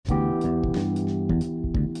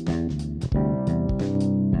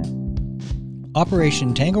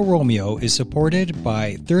Operation Tango Romeo is supported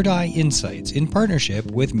by Third Eye Insights in partnership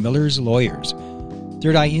with Miller's Lawyers.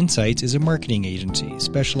 Third Eye Insights is a marketing agency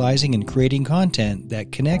specializing in creating content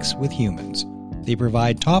that connects with humans. They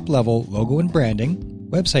provide top-level logo and branding,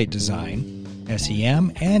 website design,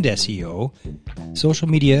 SEM and SEO, social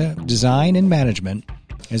media design and management,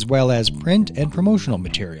 as well as print and promotional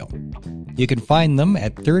material. You can find them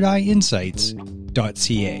at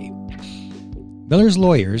thirdeyeinsights.ca. Miller's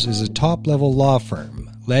Lawyers is a top-level law firm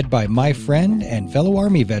led by my friend and fellow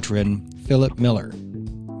Army veteran, Philip Miller.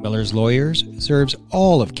 Miller's Lawyers serves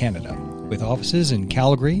all of Canada, with offices in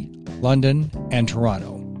Calgary, London, and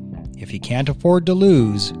Toronto. If you can't afford to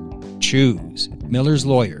lose, choose Miller's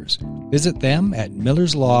Lawyers. Visit them at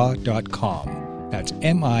millerslaw.com. That's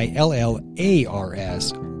MILLARS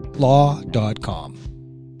law.com.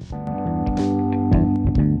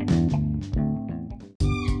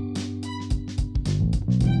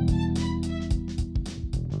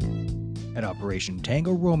 At Operation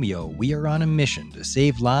Tango Romeo, we are on a mission to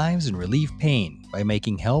save lives and relieve pain by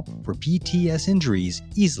making help for PTS injuries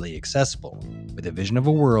easily accessible, with a vision of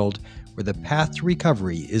a world where the path to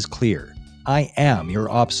recovery is clear. I am your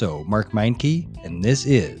OPSO, Mark Meinke, and this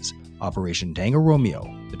is Operation Tango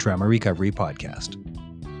Romeo, the Trauma Recovery Podcast.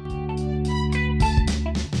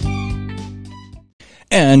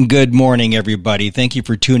 And good morning, everybody. Thank you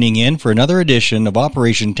for tuning in for another edition of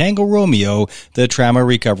Operation Tango Romeo, the Trauma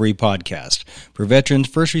Recovery Podcast, for veterans,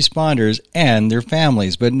 first responders, and their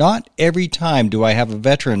families. But not every time do I have a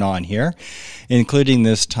veteran on here, including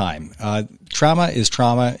this time. Trauma is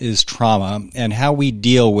trauma, and how we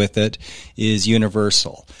deal with it is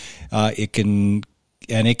universal. It can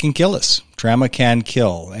kill us. Trauma can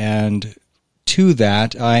kill, and to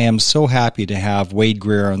that, I am so happy to have Wade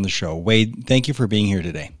Greer on the show. Wade, thank you for being here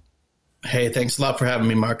today. Hey, thanks a lot for having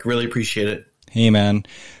me, Mark. Really appreciate it. Hey, man.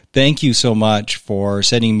 Thank you so much for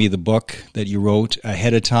sending me the book that you wrote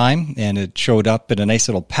ahead of time, and it showed up in a nice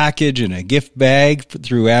little package in a gift bag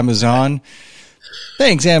through Amazon.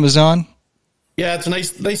 Thanks, Amazon. Yeah, it's a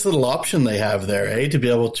nice little option they have there, to be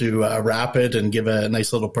able to wrap it and give a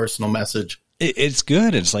nice little personal message. It's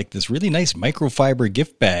good. It's like this really nice microfiber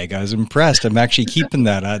gift bag. I was impressed. I'm actually keeping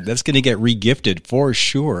that. That's going to get regifted for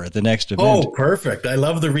sure at the next event. Oh, perfect. I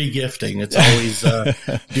love the regifting. It's always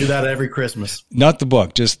do that every Christmas. Not the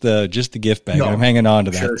book, just the gift bag. No, I'm hanging on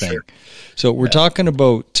to that thing. Sure. So we're talking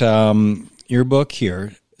about your book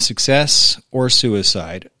here, Success or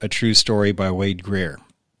Suicide, A True Story by Wade Greer.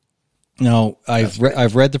 Now,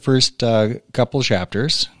 I've read the first couple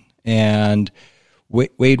chapters, and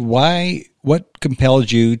Wade, what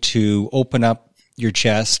compelled you to open up your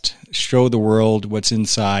chest, show the world what's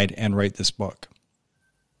inside, and write this book?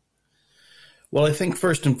 Well, I think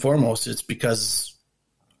first and foremost, it's because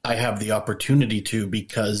I have the opportunity to,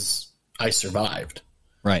 because I survived.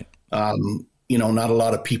 Right. Not a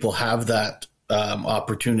lot of people have that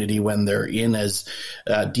opportunity when they're in as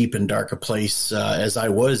deep and dark a place as I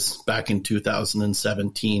was back in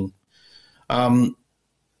 2017.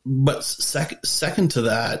 But second to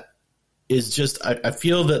that is just I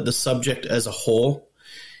feel that the subject as a whole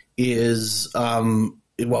is,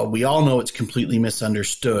 we all know it's completely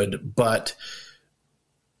misunderstood, but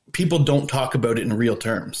people don't talk about it in real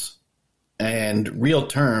terms. And real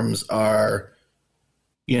terms are,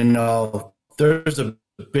 there's a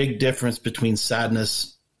big difference between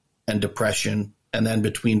sadness and depression, and then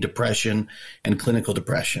between depression and clinical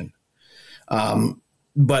depression.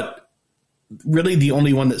 But really the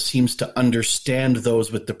only one that seems to understand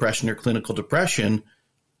those with depression or clinical depression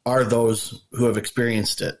are those who have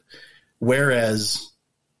experienced it. Whereas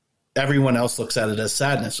everyone else looks at it as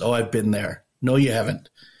sadness. Oh, I've been there. No, you haven't.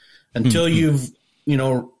 Until you've,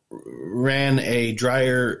 ran a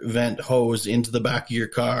dryer vent hose into the back of your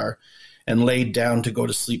car and laid down to go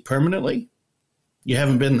to sleep permanently, you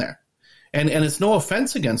haven't been there. And it's no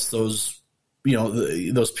offense against those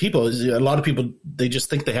those people. A lot of people, they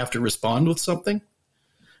just think they have to respond with something,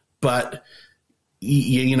 but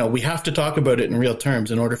we have to talk about it in real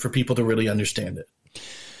terms in order for people to really understand it.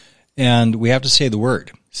 And we have to say the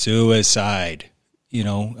word suicide.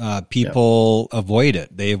 People avoid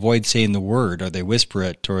it. They avoid saying the word, or they whisper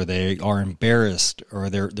it, or they are embarrassed,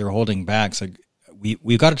 or they're holding back. So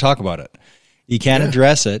we've got to talk about it. You can't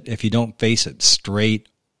address it if you don't face it straight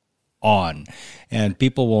on. And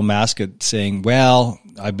people will mask it saying, well,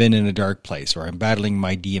 I've been in a dark place, or I'm battling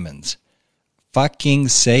my demons. Fucking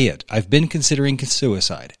say it. I've been considering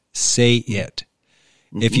suicide. Say it.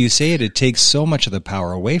 Mm-hmm. If you say it, it takes so much of the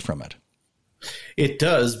power away from it. It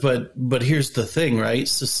does, but here's the thing, right?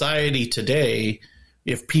 Society today,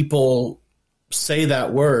 if people say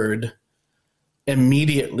that word,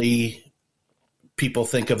 immediately people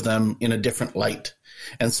think of them in a different light.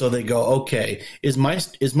 And so they go, okay, is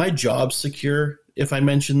my job secure if I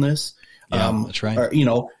mention this? Yeah, that's right. Or,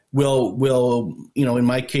 will in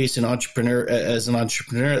my case, as an entrepreneur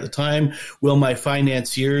at the time, will my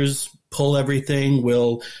financiers pull everything?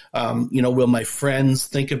 Will my friends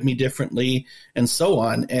think of me differently, and so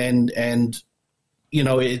on? And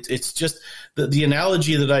it's just the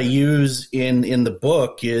analogy that I use in the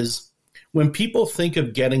book is, when people think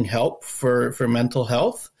of getting help for mental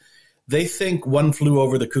health, they think One Flew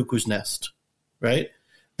Over the Cuckoo's Nest, right?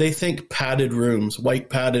 They think padded rooms, white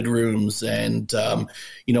padded rooms, and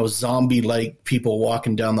zombie-like people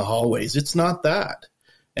walking down the hallways. It's not that.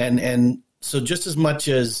 And so just as much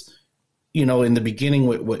as, in the beginning,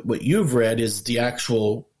 what you've read is the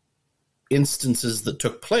actual instances that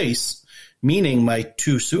took place, meaning my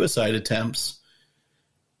 2 suicide attempts.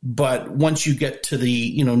 But once you get to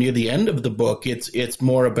the, near the end of the book, it's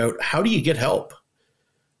more about, how do you get help?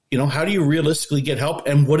 How do you realistically get help,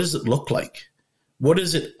 and what does it look like? What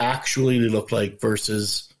does it actually look like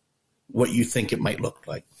versus what you think it might look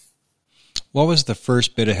like? What was the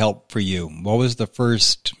first bit of help for you? What was the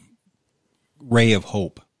first ray of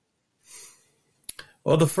hope?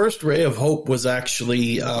 Well, the first ray of hope was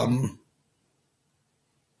actually,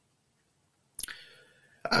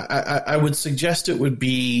 I would suggest it would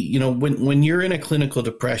be, when you're in a clinical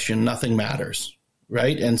depression, nothing matters,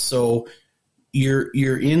 right? And so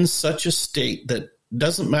you're in such a state that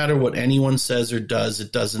doesn't matter what anyone says or does,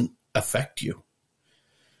 it doesn't affect you.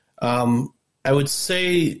 I would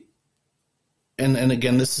say, and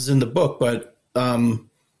again, this is in the book, but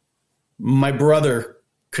my brother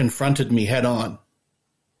confronted me head on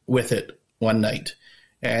with it one night.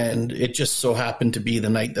 And it just so happened to be the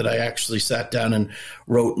night that I actually sat down and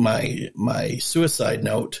wrote my suicide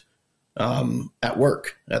note at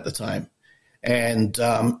work at the time. And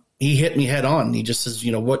he hit me head on. He just says,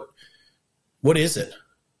 what is it?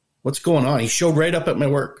 What's going on? He showed right up at my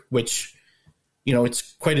work, which,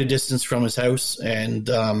 it's quite a distance from his house. And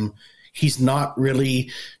he's not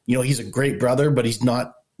really, he's a great brother, but he's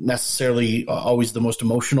not necessarily always the most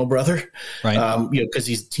emotional brother. Right. Because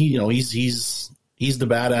he's the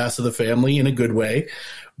badass of the family in a good way.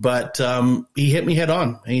 But he hit me head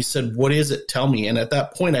on, and he said, what is it? Tell me. And at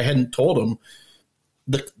that point, I hadn't told him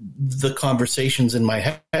the conversations in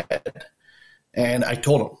my head. And I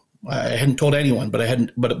told him. I hadn't told anyone, but I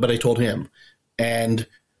told him. And,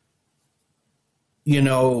 he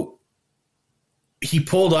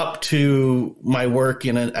pulled up to my work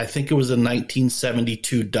in I think it was a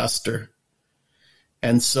 1972 Duster.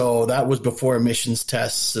 And so that was before emissions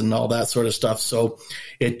tests and all that sort of stuff. So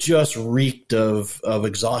it just reeked of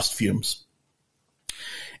exhaust fumes.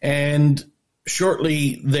 And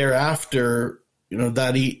shortly thereafter, to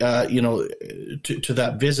that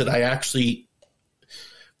visit,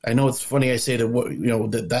 I know it's funny I say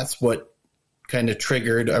that's what kind of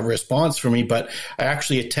triggered a response for me, but I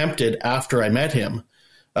actually attempted, after I met him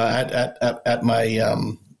at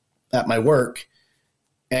my work,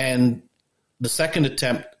 and the second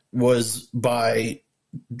attempt was by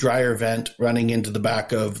dryer vent running into the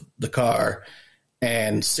back of the car,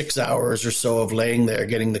 and 6 hours or so of laying there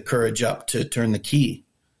getting the courage up to turn the key.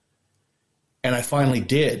 And I finally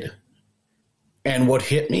did. And what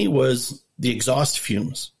hit me was the exhaust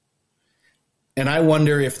fumes. And I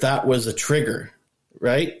wonder if that was a trigger,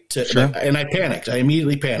 right? Sure. And I panicked. I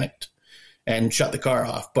immediately panicked and shut the car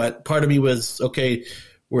off. But part of me was, okay,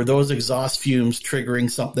 were those exhaust fumes triggering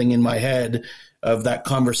something in my head of that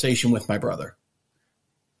conversation with my brother?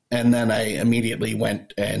 And then I immediately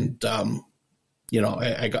went and,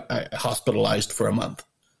 I got hospitalized for a month.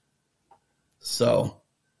 So,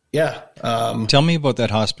 yeah. Tell me about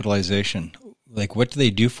that hospitalization. Like, what do they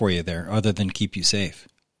do for you there other than keep you safe?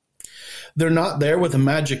 They're not there with a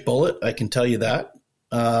magic bullet. I can tell you that.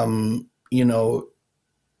 I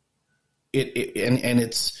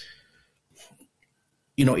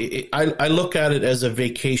look at it as a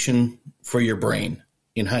vacation for your brain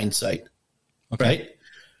in hindsight, okay. Right?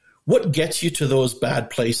 What gets you to those bad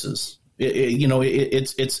places?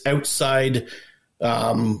 It's outside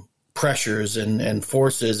pressures and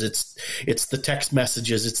forces. It's the text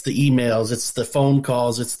messages, it's the emails, it's the phone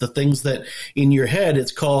calls, it's the things that in your head,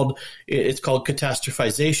 it's called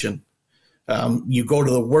catastrophization. You go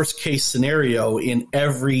to the worst case scenario in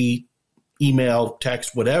every email,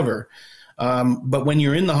 text, whatever. But when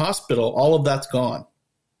you're in the hospital, all of that's gone.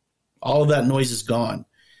 All of that noise is gone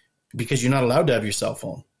because you're not allowed to have your cell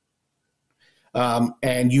phone.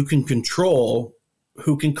 And you can control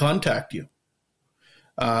who can contact you.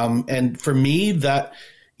 And for me, that,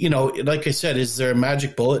 like I said, is there a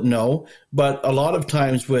magic bullet? No. But a lot of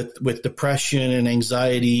times with depression and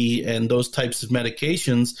anxiety and those types of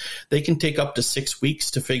medications, they can take up to 6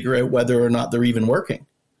 weeks to figure out whether or not they're even working.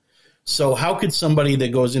 So how could somebody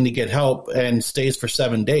that goes in to get help and stays for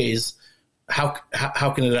 7 days, how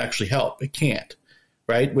can it actually help? It can't,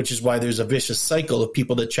 right? Which is why there's a vicious cycle of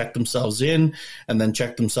people that check themselves in and then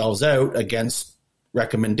check themselves out against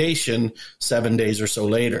recommendation 7 days or so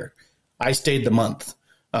later. I stayed the month.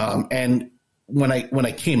 And when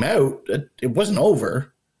I came out, it wasn't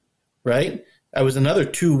over, right? I was another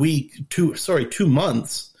 2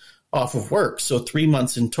 months off of work. So 3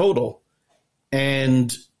 months in total.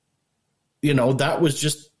 And, that was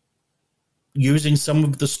just using some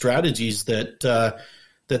of the strategies that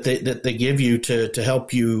they give you to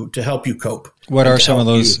help you cope. What are some of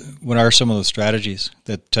those strategies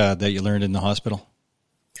that you learned in the hospital?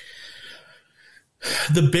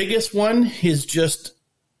 The biggest one is just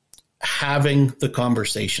having the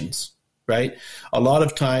conversations, right? A lot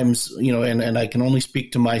of times, and I can only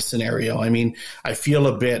speak to my scenario. I mean, I feel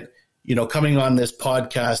a bit, coming on this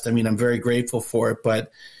podcast, I mean, I'm very grateful for it,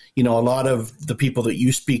 but, a lot of the people that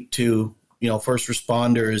you speak to, first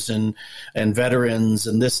responders and veterans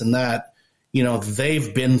and this and that,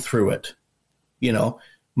 they've been through it.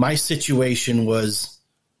 My situation was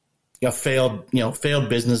failed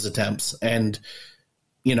business attempts and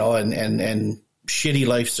shitty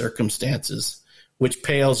life circumstances, which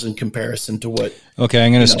pales in comparison to what. Okay,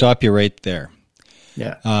 I'm going to stop you right there.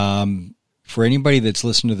 Yeah. For anybody that's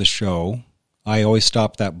listened to the show, I always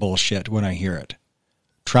stop that bullshit when I hear it.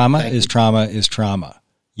 Trauma is trauma is trauma.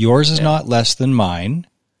 Yours is not less than mine.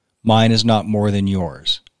 Mine is not more than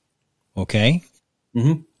yours. Okay?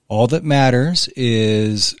 Mm-hmm. All that matters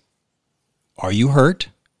is, are you hurt?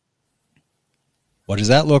 What does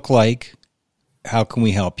that look like? How can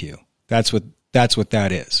we help you? That's what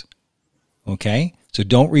that is. Okay? So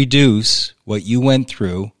don't reduce what you went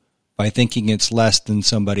through by thinking it's less than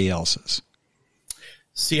somebody else's.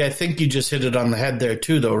 See, I think you just hit it on the head there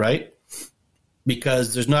too, though, right?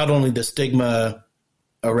 Because there's not only the stigma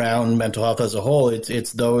around mental health as a whole,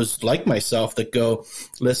 it's those like myself that go,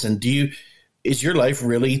 listen, is your life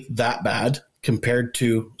really that bad compared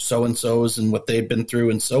to so-and-so's and what they've been through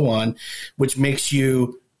and so on, which makes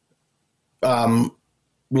you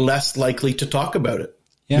less likely to talk about it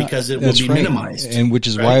because it will be minimized. And which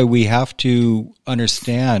is why we have to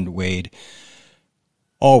understand, Wade,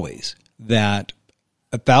 always that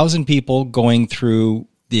 1,000 people going through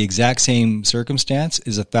the exact same circumstance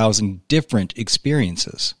is 1,000 different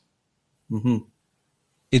experiences. Mm-hmm.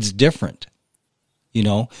 It's different.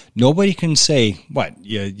 Nobody can say, what,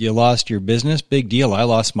 you lost your business? Big deal. I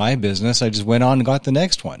lost my business. I just went on and got the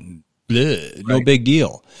next one. Bleh, no big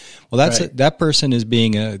deal. Well, that person is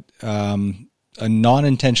being a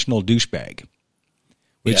non-intentional douchebag,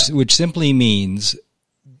 which simply means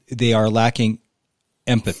they are lacking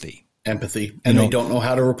empathy. And they don't know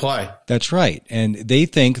how to reply. That's right. And they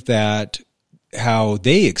think that how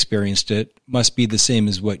they experienced it must be the same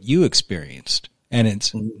as what you experienced. And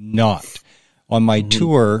it's not. On my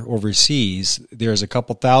tour overseas, there's a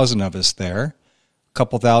couple thousand of us there, a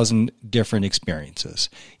couple thousand different experiences.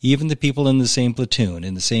 Even the people in the same platoon,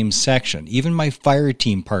 in the same section, even my fire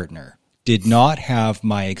team partner did not have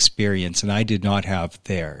my experience and I did not have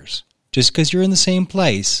theirs. Just because you're in the same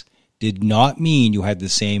place did not mean you had the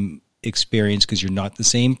same experience, because you're not the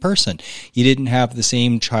same person. You didn't have the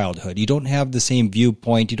same childhood. You don't have the same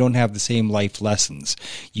viewpoint. You don't have the same life lessons.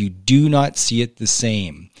 You do not see it the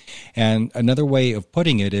same. And another way of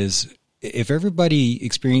putting it is, if everybody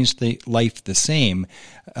experienced life the same,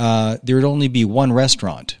 there would only be one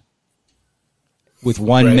restaurant with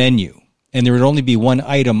one menu, and there would only be one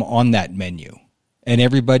item on that menu, and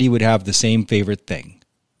everybody would have the same favorite thing.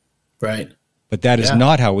 Right. But that is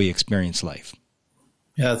not how we experience life.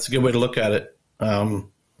 Yeah, that's a good way to look at it. But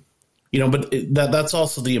that's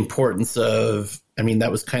also the importance of,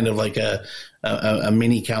 that was kind of like a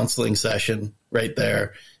mini counseling session right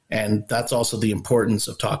there. And that's also the importance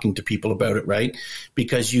of talking to people about it, right?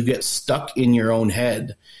 Because you get stuck in your own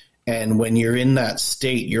head. And when you're in that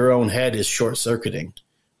state, your own head is short circuiting,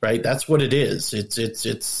 right? That's what it is.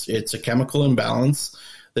 It's a chemical imbalance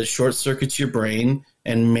that short circuits your brain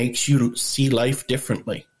and makes you see life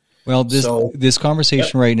differently. Well, this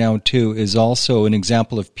conversation right now, too, is also an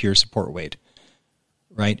example of peer support, Wade,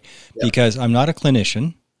 right? Yep. Because I'm not a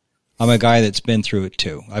clinician. I'm a guy that's been through it,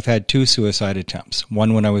 too. I've had 2 suicide attempts,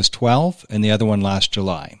 one when I was 12 and the other one last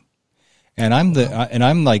July. And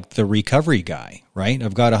I'm like the recovery guy, right?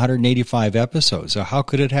 I've got 185 episodes. So how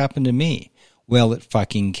could it happen to me? Well, it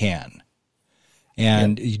fucking can.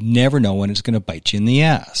 And you never know when it's going to bite you in the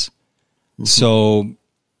ass. So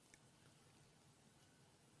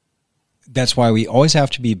that's why we always have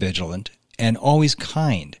to be vigilant and always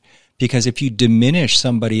kind. Because if you diminish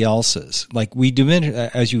somebody else's, like we diminish,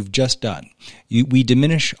 as you've just done, we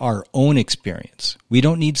diminish our own experience. We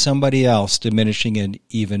don't need somebody else diminishing it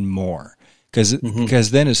even more.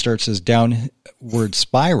 Because then it starts this downward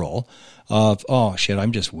spiral of, oh shit,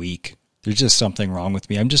 I'm just weak. There's just something wrong with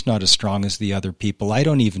me. I'm just not as strong as the other people. I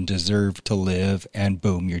don't even deserve to live. And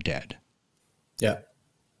boom, you're dead. Yeah.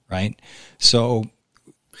 Right? So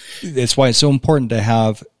that's why it's so important to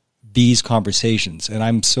have these conversations. And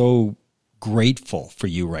I'm so grateful for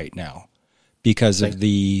you right now because of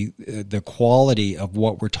the quality of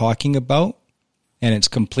what we're talking about. And it's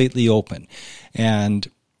completely open. And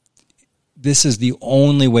this is the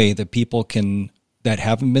only way that people that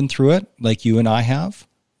haven't been through it, like you and I have,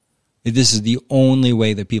 this is the only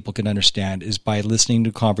way that people can understand is by listening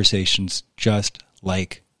to conversations just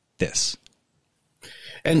like this.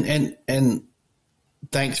 And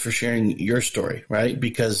thanks for sharing your story, right?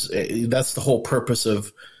 Because that's the whole purpose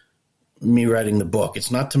of me writing the book. It's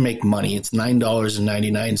not to make money. It's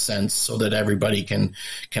 $9.99 so that everybody can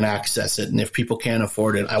access it. And if people can't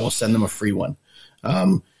afford it, I will send them a free one.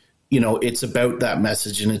 It's about that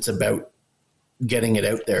message and it's about getting it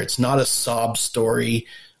out there. It's not a sob story.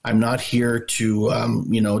 I'm not here to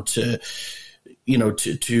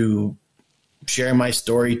share my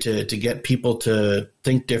story to get people to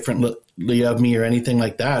think differently of me or anything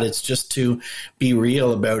like that. It's just to be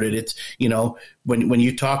real about it. It's, when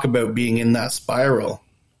you talk about being in that spiral,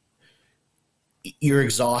 you're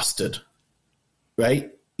exhausted,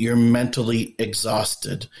 right? You're mentally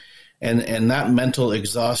exhausted. And that mental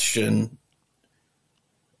exhaustion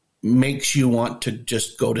makes you want to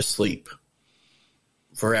just go to sleep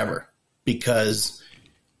forever because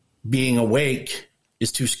being awake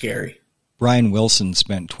is too scary. Brian Wilson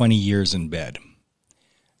spent 20 years in bed.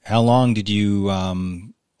 How long did you,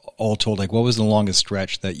 all told, what was the longest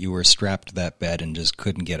stretch that you were strapped to that bed and just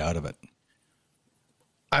couldn't get out of it?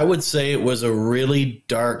 I would say it was a really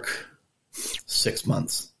dark 6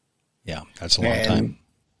 months. Yeah, that's a long time.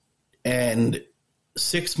 And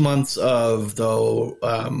 6 months of,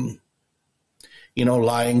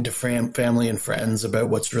 lying to family and friends about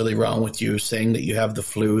what's really wrong with you, saying that you have the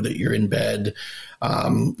flu, that you're in bed,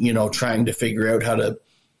 trying to figure out how to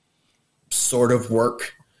sort of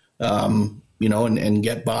work, and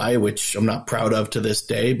get by, which I'm not proud of to this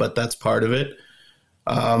day, but that's part of it.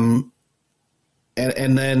 And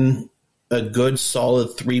then a good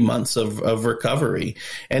solid 3 months of recovery.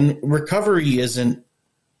 And recovery isn't,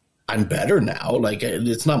 I'm better now.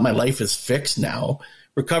 It's not my life is fixed now.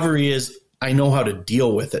 Recovery is, I know how to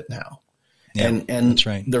deal with it now. Yeah, and that's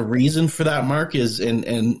right. The reason for that, Mark, is,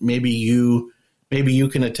 and maybe you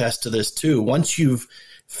can attest to this too. Once you've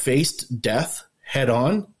faced death head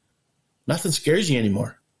on, nothing scares you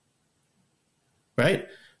anymore. Right?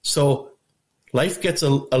 So life gets a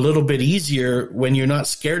little bit easier when you're not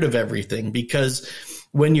scared of everything, because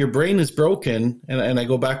when your brain is broken, and I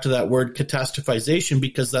go back to that word catastrophization,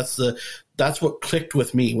 because that's what clicked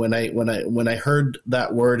with me when I heard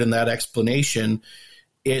that word and that explanation.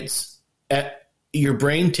 It's your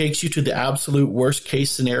brain takes you to the absolute worst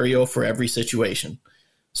case scenario for every situation.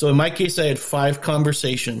 So in my case, I had 5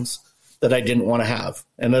 conversations that I didn't want to have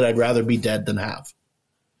and that I'd rather be dead than have.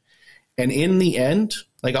 And in the end,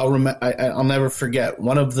 I'll never forget,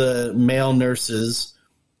 one of the male nurses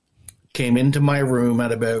came into my room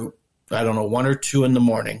at about, 1 or 2 in the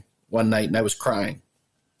morning one night, and I was crying.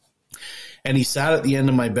 And he sat at the end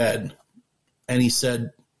of my bed and he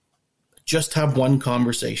said, just have one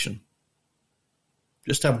conversation.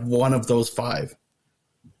 Just have one of those 5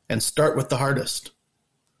 and start with the hardest,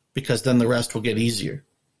 because then the rest will get easier.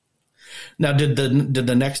 Now, did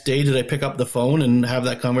the next day, did I pick up the phone and have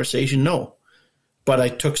that conversation? No. But I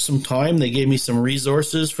took some time. They gave me some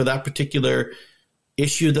resources for that particular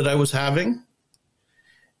issue that I was having.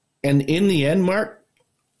 And in the end, Mark,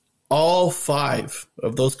 all 5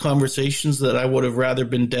 of those conversations that I would have rather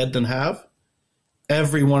been dead than have,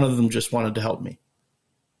 every one of them just wanted to help me.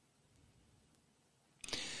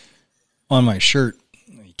 On my shirt,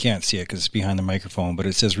 you can't see it because it's behind the microphone, but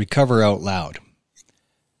it says Recover Out Loud.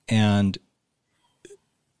 And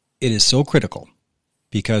it is so critical,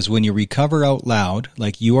 because when you recover out loud,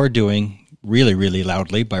 like you are doing really, really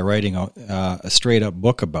loudly by writing a straight up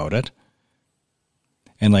book about it,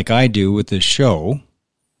 and like I do with this show,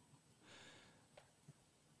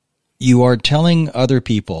 you are telling other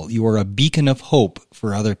people, you are a beacon of hope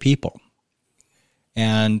for other people.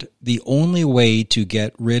 And the only way to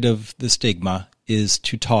get rid of the stigma is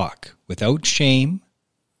to talk without shame,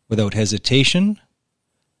 without hesitation,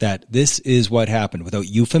 that this is what happened, without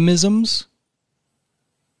euphemisms,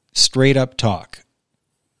 straight up talk.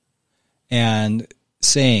 And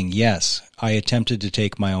saying, yes, I attempted to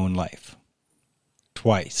take my own life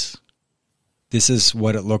twice. This is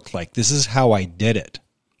what it looked like. This is how I did it.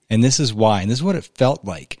 And this is why. And this is what it felt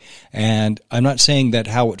like. And I'm not saying that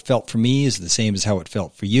how it felt for me is the same as how it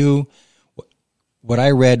felt for you. What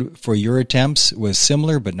I read for your attempts was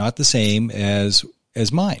similar, but not the same as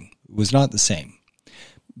mine. It was not the same.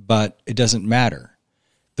 But it doesn't matter.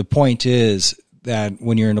 The point is that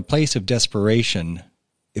when you're in a place of desperation,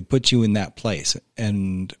 it puts you in that place.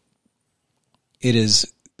 And it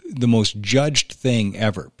is the most judged thing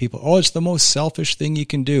ever. People, it's the most selfish thing you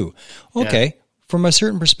can do. Okay, yeah. From a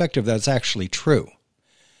certain perspective, that's actually true.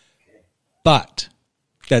 But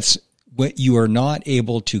that's what you are not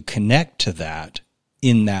able to connect to that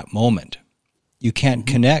in that moment. You can't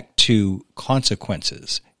connect to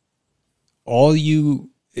consequences.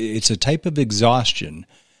 It's a type of exhaustion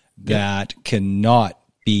that cannot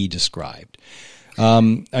be described.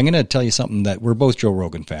 I'm going to tell you something that we're both Joe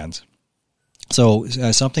Rogan fans. So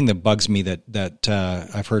something that bugs me that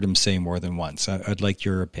I've heard him say more than once. I'd like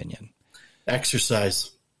your opinion. Exercise.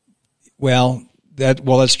 Well,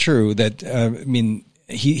 that's true.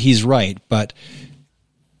 He's right, but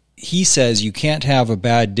he says you can't have a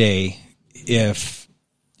bad day if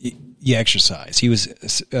you exercise. He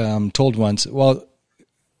was told once, well,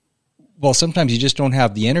 sometimes you just don't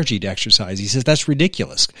have the energy to exercise. He says that's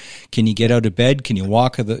ridiculous. Can you get out of bed? Can you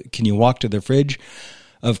walk to the fridge?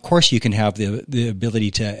 Of course you can have the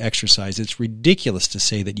ability to exercise. It's ridiculous to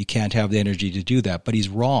say that you can't have the energy to do that, but he's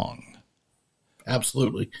wrong.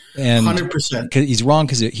 Absolutely. And 100%. He's wrong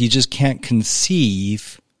because he just can't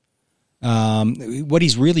conceive. What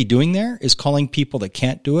he's really doing there is calling people that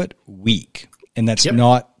can't do it weak. And that's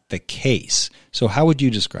not the case. So how would you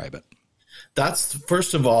describe it? That's,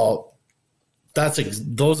 first of all,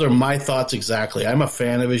 those are my thoughts exactly. I'm a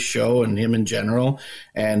fan of his show and him in general,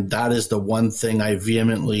 and that is the one thing I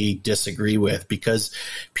vehemently disagree with, because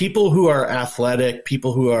people who are athletic,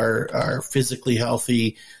 people who are physically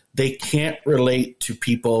healthy, they can't relate to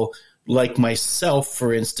people like myself,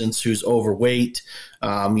 for instance, who's overweight.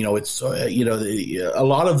 A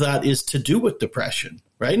lot of that is to do with depression,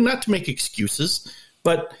 right? Not to make excuses,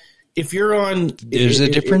 but if you're on, there's a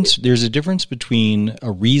difference between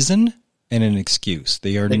a reason and an excuse.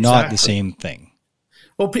 They are not the same thing.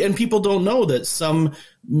 Well, and people don't know that some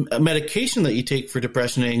medication that you take for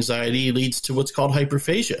depression and anxiety leads to what's called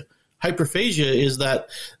hyperphagia. Hyperphagia is that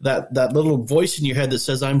little voice in your head that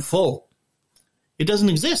says, I'm full. It doesn't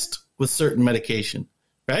exist with certain medication,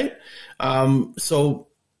 right? So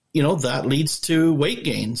that leads to weight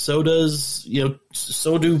gain. So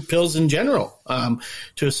do pills in general,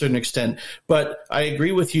 to a certain extent. But I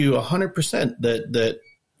agree with you 100% that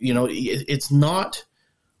it's not,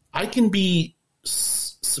 I can be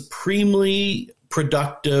supremely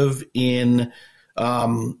productive in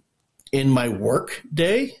my work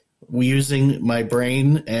day using my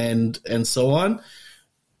brain and so on.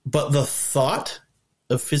 But the thought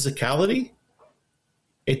of physicality,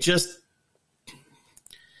 it's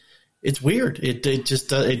weird. It's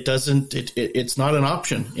not an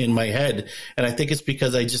option in my head. And I think it's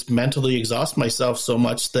because I just mentally exhaust myself so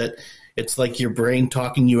much that it's like your brain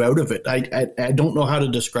talking you out of it. I don't know how to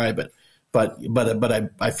describe it, but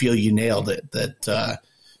I feel you nailed it. That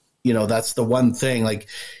that's the one thing. Like,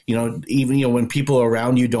 even when people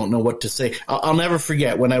around you don't know what to say. I'll never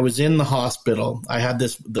forget when I was in the hospital. I had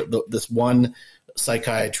this one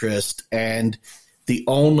psychiatrist, and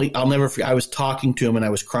I'll never forget. I was talking to him and I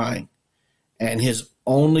was crying, and his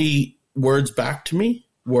only words back to me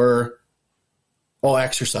were, "Oh,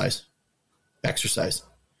 exercise."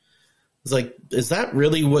 It's like, is that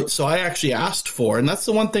really what? So I actually asked for, and that's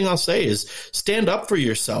the one thing I'll say is stand up for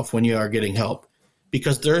yourself when you are getting help,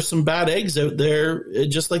 because there are some bad eggs out there,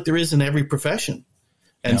 just like there is in every profession,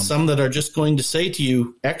 and some that are just going to say to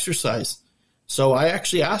you, exercise. So I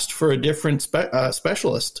actually asked for a different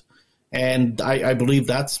specialist, and I believe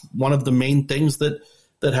that's one of the main things that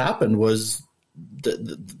happened was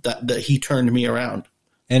that he turned me around.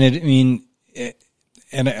 And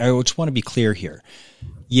and I just want to be clear here.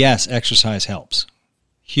 Yes, exercise helps.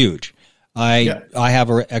 Huge. I have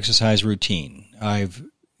an exercise routine.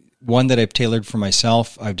 One that I've tailored for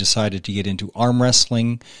myself. I've decided to get into arm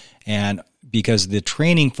wrestling, and because the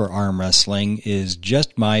training for arm wrestling is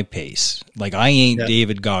just my pace. Like, I ain't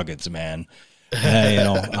David Goggins, man.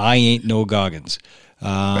 I ain't no Goggins.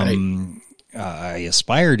 Right. I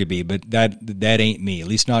aspire to be, but that ain't me, at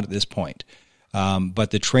least not at this point.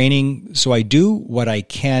 But the training, so I do what I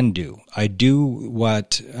can do. I do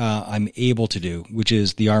what I'm able to do, which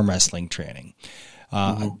is the arm wrestling training.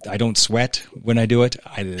 I don't sweat when I do it.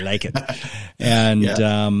 I like it.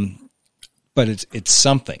 And, but it's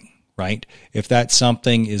something, right? If that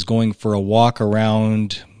something is going for a walk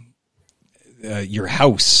around your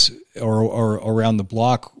house or around the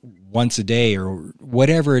block once a day or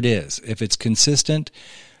whatever it is, if it's consistent,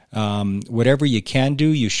 whatever you can do,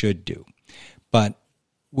 you should do. But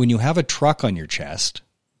when you have a truck on your chest,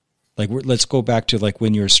 like let's go back to like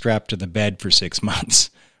when you're strapped to the bed for 6 months,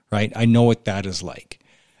 right? I know what that is like.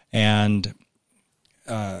 And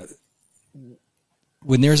when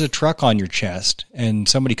there's a truck on your chest and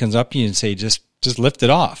somebody comes up to you and say, just lift it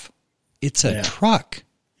off, it's a truck.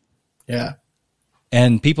 Yeah.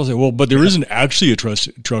 And people say, well, but there isn't actually a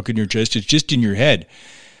truck in your chest. It's just in your head.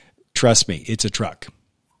 Trust me, it's a truck.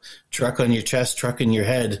 Truck on your chest, truck in your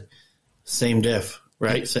head. Same diff,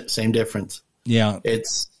 right? Same difference. Yeah.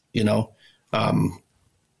 It's, and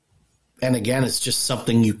again, it's just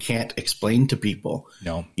something you can't explain to people.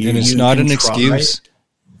 No. And it's not an excuse.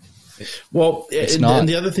 Well, and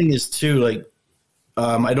the other thing is too, like,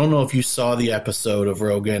 I don't know if you saw the episode of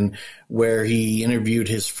Rogan where he interviewed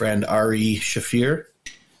his friend Ari Shafir,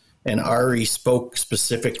 and Ari spoke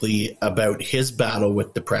specifically about his battle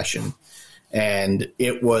with depression. And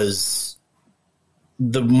it was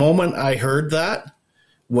the moment I heard that,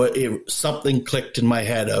 something clicked in my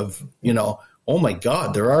head of, oh my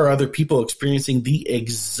God, there are other people experiencing the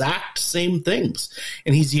exact same things.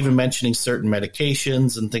 And he's even mentioning certain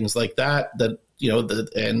medications and things like that,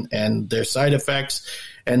 and their side effects.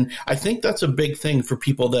 And I think that's a big thing for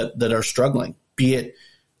people that are struggling, be it,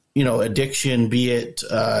 addiction, be it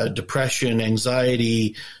depression,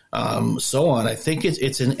 anxiety, so on. I think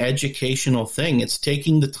it's an educational thing. It's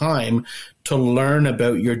taking the time to learn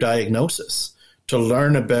about your diagnosis, to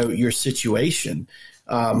learn about your situation,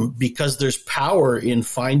 because there's power in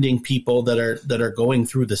finding people that are going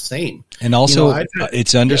through the same. And also,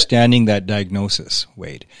 it's understanding that diagnosis,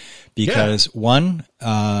 Wade, because one,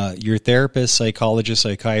 your therapist, psychologist,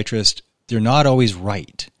 psychiatrist, they're not always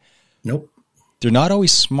right. Nope. They're not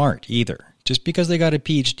always smart either. Just because they got a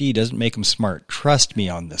PhD doesn't make them smart. Trust me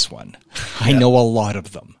on this one. I know a lot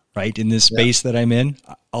of them, right? In this space that I'm in,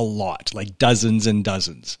 a lot, like dozens and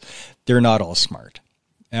dozens. They're not all smart.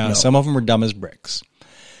 No. Some of them are dumb as bricks.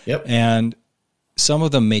 Yep. And some of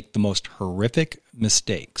them make the most horrific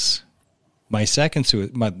mistakes. My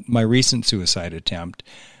recent suicide attempt,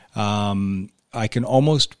 I can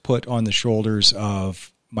almost put on the shoulders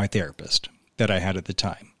of my therapist that I had at the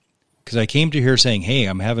time. Because I came to her saying, hey,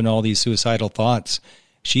 I'm having all these suicidal thoughts.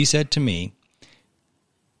 She said to me,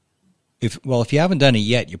 if you haven't done it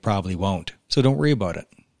yet, you probably won't. So don't worry about it.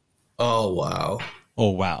 Oh, wow. Oh,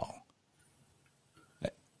 wow.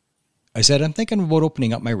 I said, I'm thinking about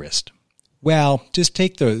opening up my wrist. Well, just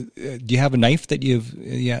take do you have a knife that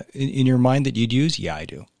in your mind that you'd use? Yeah, I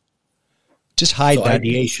do. Just hide that.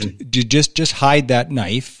 Ideation. Just hide that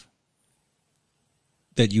knife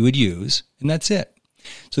that you would use, and that's it.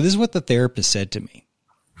 So this is what the therapist said to me.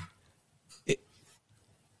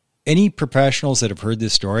 Any professionals that have heard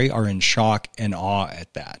this story are in shock and awe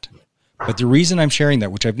at that. But the reason I'm sharing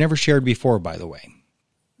that, which I've never shared before, by the way,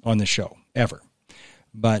 on the show, ever,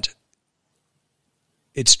 but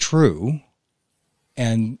it's true.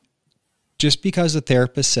 And just because a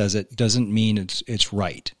therapist says it doesn't mean it's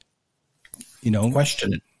right.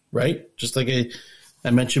 Question it, right? Just like I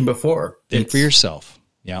mentioned before. Think for yourself.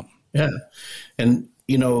 Yeah. Yeah. And,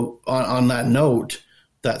 on that note,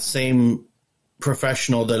 that same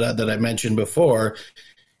professional that I mentioned before,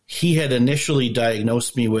 he had initially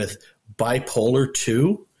diagnosed me with bipolar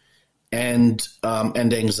 2 and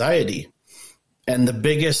anxiety. And the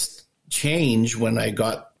biggest change when I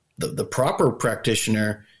got the proper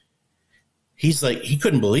practitioner, he's like, he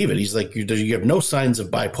couldn't believe it. He's like, you have no signs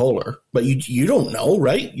of bipolar, but you don't know,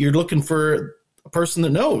 right? You're looking for a person that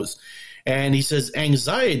knows. And he says,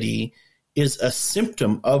 anxiety is a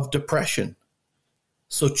symptom of depression.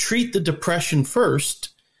 So treat the depression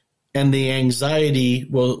first and the anxiety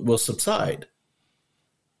will subside.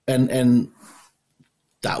 And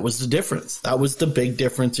that was the difference. That was the big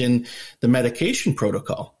difference in the medication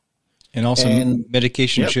protocol. And also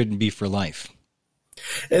medication shouldn't be for life.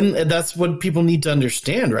 And that's what people need to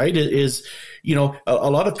understand, right? It is, a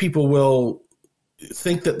lot of people will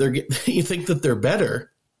think that they're better.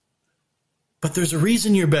 But there's a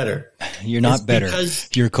reason you're better. You're not better.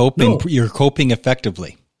 You're coping. No. You're coping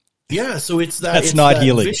effectively. Yeah, so That's not that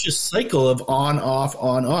healing. vicious cycle of on off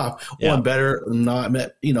on off. Yeah. Oh, I'm better, I'm not.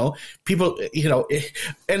 People.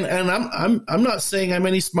 And I'm not saying I'm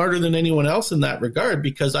any smarter than anyone else in that regard,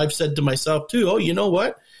 because I've said to myself too. Oh, you know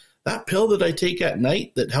what? That pill that I take at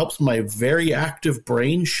night that helps my very active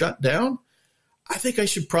brain shut down, I think I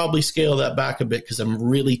should probably scale that back a bit because I'm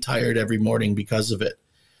really tired every morning because of it.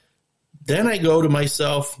 Then I go to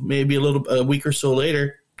myself maybe a week or so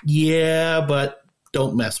later. Yeah, but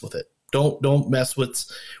don't mess with it. Don't mess with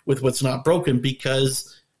what's not broken,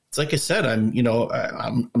 because it's like I said,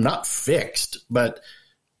 I'm not fixed, but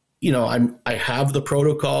I have the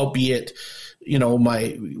protocol, be it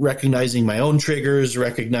my recognizing my own triggers,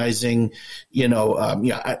 recognizing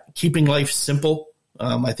keeping life simple.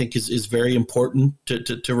 I think is very important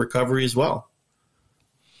to recovery as well.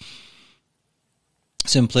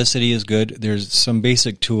 Simplicity is good. There's some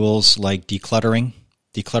basic tools like decluttering.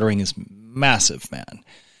 Decluttering is massive, man.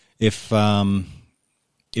 If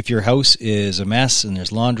your house is a mess and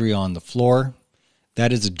there's laundry on the floor,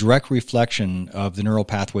 that is a direct reflection of the neural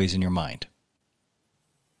pathways in your mind.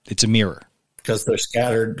 It's a mirror. Because they're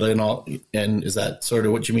scattered and all. And is that sort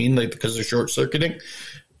of what you mean? Like because they're short circuiting?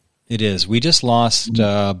 It is. We just lost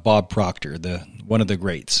Bob Proctor, one of the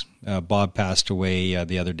greats. Bob passed away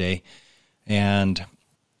the other day, and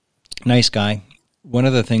nice guy. One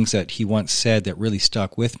of the things that he once said that really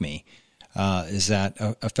stuck with me is that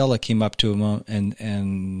a fella came up to him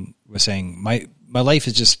and was saying, "My life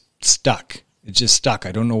is just stuck. It's just stuck.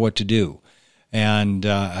 I don't know what to do, and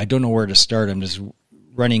I don't know where to start. I'm just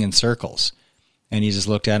running in circles." And he just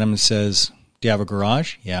looked at him and says, "Do you have a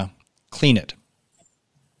garage? Yeah. Clean it."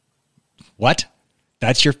 What?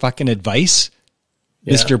 That's your fucking advice?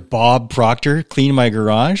 Yeah. Mr. Bob Proctor, clean my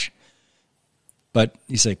garage? But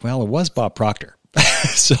he's like, well, it was Bob Proctor.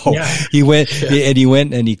 So he went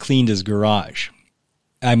and he cleaned his garage.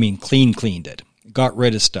 I mean, cleaned it, got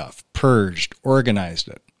rid of stuff, purged, organized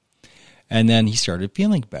it. And then he started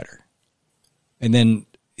feeling better. And then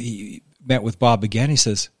he met with Bob again. He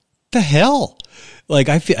says, the hell? Like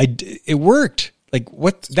it worked. Like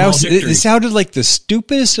what? That was, it sounded like the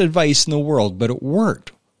stupidest advice in the world, but it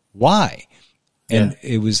worked. Why? And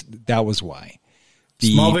that was why.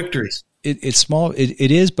 Small victories. It's small.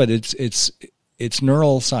 It is, but it's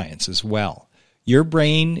neural science as well. Your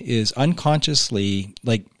brain is unconsciously,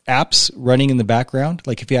 like apps running in the background.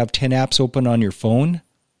 Like if you have 10 apps open on your phone,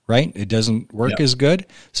 right? It doesn't work as good.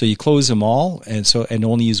 So you close them all and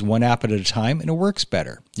only use one app at a time, and it works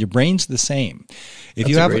better. Your brain's the same. That's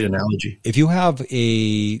a great analogy. If you have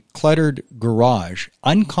a cluttered garage,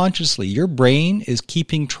 unconsciously your brain is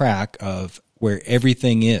keeping track of where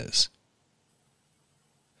everything is.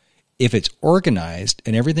 If it's organized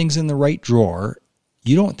and everything's in the right drawer,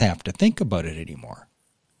 you don't have to think about it anymore.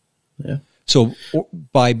 Yeah. So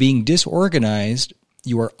by being disorganized,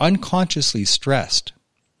 you are unconsciously stressed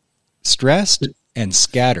and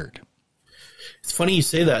scattered. It's funny you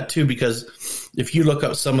say that too, because if you look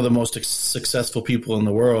up some of the most successful people in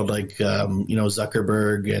the world, like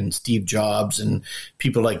Zuckerberg and Steve Jobs and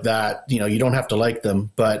people like that, you don't have to like them,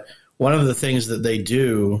 but one of the things that they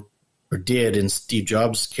do or did in Steve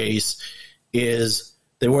Jobs' case is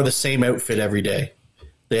they wore the same outfit every day.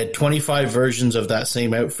 They had 25 versions of that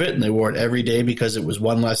same outfit, and they wore it every day because it was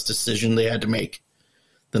one less decision they had to make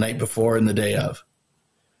the night before and the day of.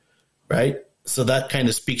 Right? So that kind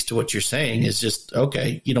of speaks to what you're saying is just,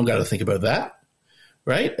 okay, you don't got to think about that.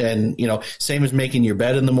 Right? And, same as making your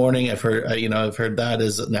bed in the morning. I've heard that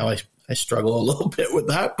is now I struggle a little bit with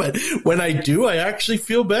that, but when I do, I actually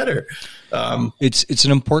feel better. It's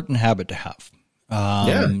an important habit to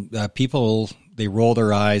have. People, they roll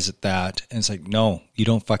their eyes at that, and it's like, no, you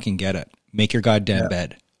don't fucking get it. Make your goddamn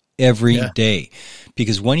bed every day,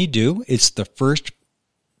 because when you do, it's the first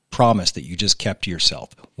promise that you just kept to yourself.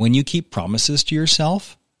 When you keep promises to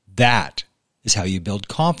yourself, that is how you build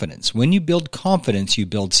confidence. When you build confidence, you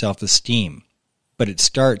build self-esteem. But it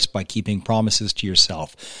starts by keeping promises to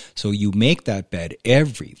yourself. So you make that bed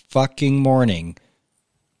every fucking morning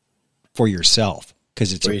for yourself,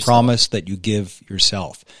 because it's a promise that you give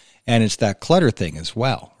yourself. And it's that clutter thing as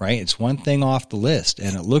well, right? It's one thing off the list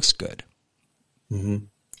and it looks good. Mm-hmm.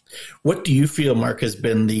 What do you feel, Mark, has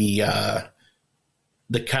been the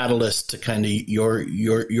catalyst to kind of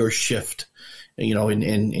your shift,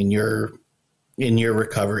 in your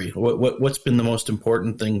recovery? What's been the most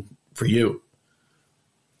important thing for you?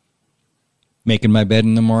 Making my bed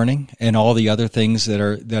in the morning and all the other things that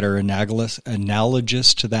are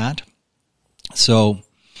analogous to that. So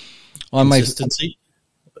on consistency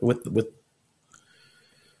with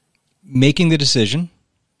making the decision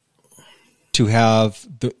to have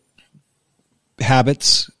the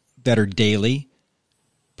habits that are daily,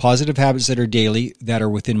 positive habits that are daily, that are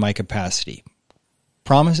within my capacity.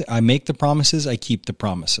 I make the promises, I keep the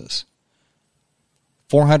promises.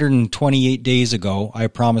 428 days ago, I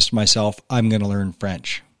promised myself I'm going to learn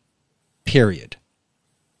French. Period.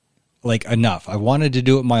 Like, enough. I wanted to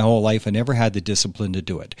do it my whole life. I never had the discipline to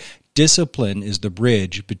do it. Discipline is the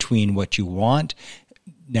bridge between what you want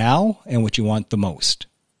now and what you want the most.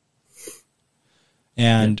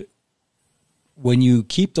 And when you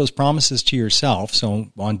keep those promises to yourself,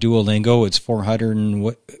 so on Duolingo, it's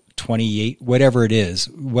 428, whatever it is,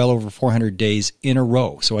 well over 400 days in a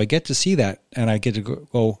row. So I get to see that, and I get to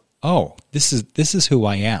go, oh, this is who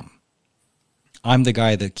I am. I'm the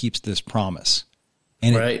guy that keeps this promise.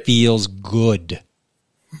 And it feels good.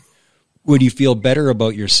 When you feel better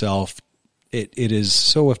about yourself, it is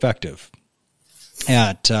so effective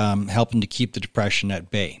at helping to keep the depression at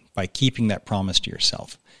bay by keeping that promise to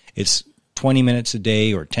yourself. It's 20 minutes a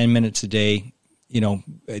day or 10 minutes a day.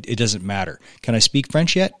 It doesn't matter. Can I speak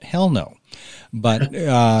French yet? Hell no. But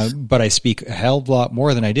I speak a hell of a lot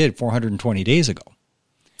more than I did 420 days ago.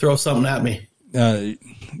 Throw something at me.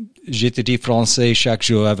 J'étudie français chaque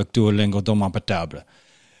jour avec Duolingo dans mon portable.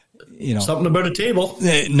 Something about a table.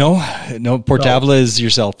 No, portable is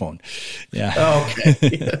your cell phone. Yeah. Oh,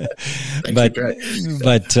 okay.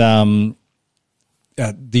 but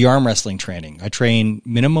the arm wrestling training, I train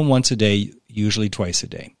minimum once a day, usually twice a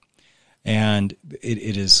day. And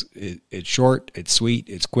it's short, it's sweet,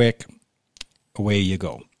 it's quick. Away you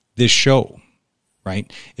go. This show,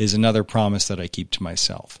 right, is another promise that I keep to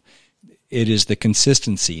myself. It is the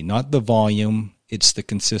consistency, not the volume. It's the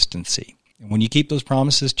consistency. And when you keep those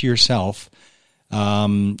promises to yourself,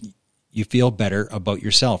 you feel better about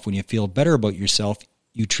yourself. When you feel better about yourself,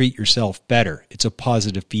 you treat yourself better. It's a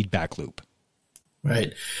positive feedback loop.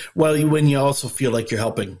 Right. Well, when you also feel like you're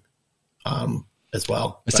helping as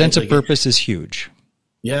well. A sense of purpose is huge.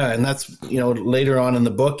 Yeah. And that's, later on in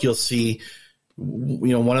the book, you'll see,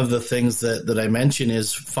 one of the things that I mention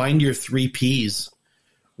is find your 3 Ps.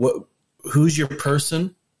 Who's your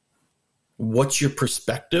person? What's your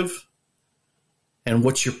perspective? And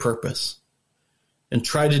what's your purpose? And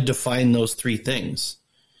try to define those 3 things.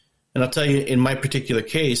 And I'll tell you, in my particular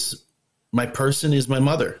case, my person is my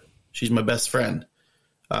mother. She's my best friend,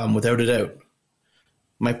 without a doubt.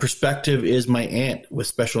 My perspective is my aunt with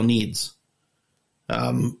special needs.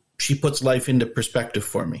 She puts life into perspective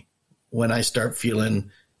for me when I start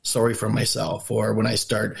feeling sorry for myself or when I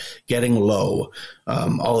start getting low.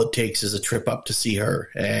 All it takes is a trip up to see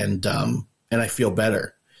her, and I feel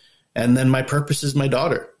better. And then my purpose is my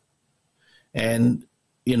daughter. And,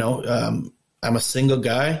 I'm a single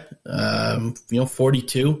guy,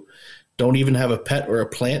 42, don't even have a pet or a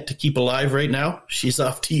plant to keep alive right now. She's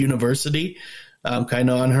off to university, kind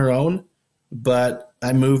of on her own, but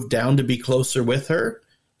I moved down to be closer with her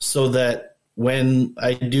so that when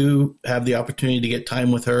I do have the opportunity to get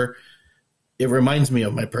time with her, it reminds me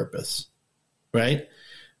of my purpose. Right.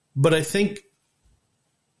 But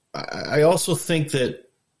I also think that,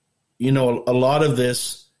 a lot of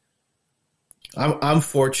this, I'm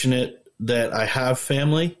fortunate that I have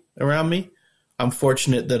family around me. I'm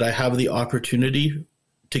fortunate that I have the opportunity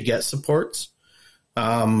to get supports.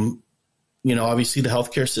 Obviously the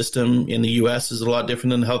healthcare system in the US is a lot different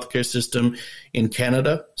than the healthcare system in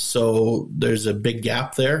Canada. So there's a big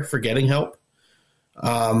gap there for getting help.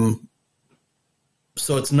 So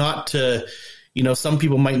it's not to, some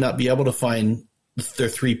people might not be able to find their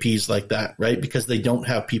 3 Ps like that, right? Because they don't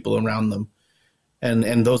have people around them.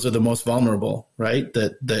 And those are the most vulnerable, right?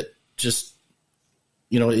 That just,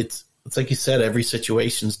 it's like you said, every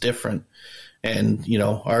situation's different. And,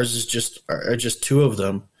 ours are just 2 of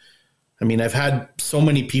them. I mean, I've had so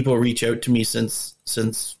many people reach out to me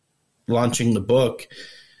since launching the book,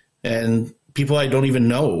 and people I don't even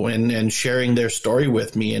know, and sharing their story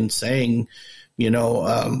with me and saying,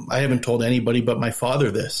 I haven't told anybody but my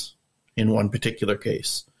father this in one particular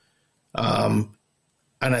case. And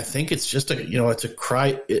I think it's just it's a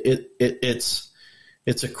cry. It's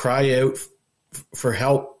a cry out for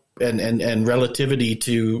help and relativity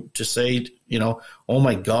to say, oh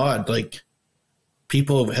my God, like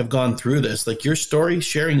people have gone through this, like your story,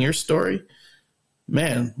 sharing your story,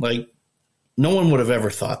 man, like no one would have ever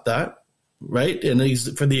thought that. Right. And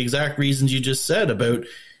for the exact reasons you just said about,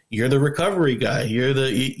 you're the recovery guy. You're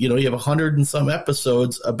you have 100 and some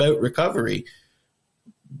episodes about recovery,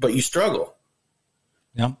 but you struggle.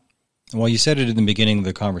 Yeah. Well, you said it in the beginning of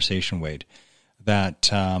the conversation, Wade, that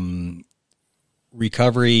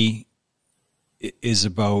recovery is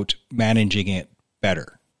about managing it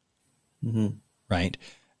better. Mm-hmm. Right.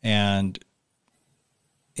 And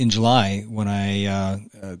in July, when I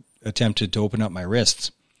attempted to open up my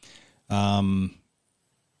wrists.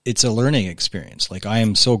 It's a learning experience. Like, I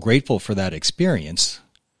am so grateful for that experience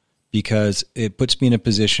because it puts me in a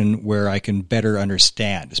position where I can better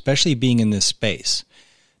understand, especially being in this space.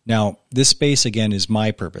 Now, this space again is my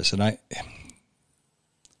purpose, and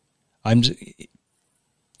I'm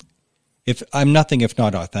nothing if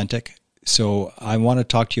not authentic. So I want to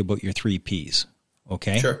talk to you about your 3 Ps.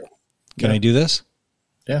 Okay. Sure. Can I do this?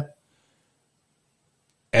 Yeah.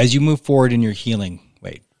 As you move forward in your healing,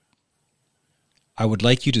 I would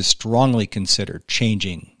like you to strongly consider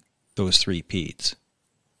changing those 3 Ps,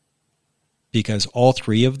 because all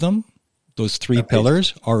 3 of them, those 3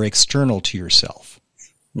 pillars, are external to yourself.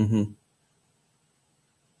 Mm-hmm.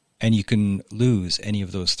 And you can lose any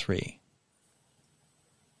of those 3.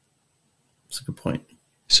 That's a good point.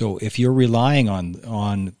 So if you're relying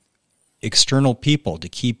on external people to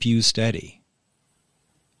keep you steady,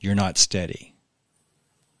 you're not steady.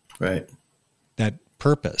 Right. That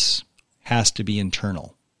purpose has to be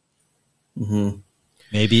internal. Mm-hmm.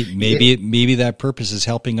 Maybe that purpose is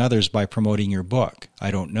helping others by promoting your book.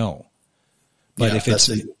 I don't know. But if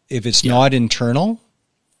it's not internal,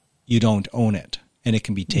 you don't own it, and it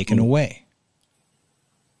can be taken away.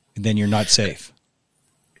 And then you're not safe.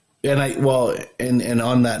 And and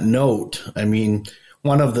on that note, I mean,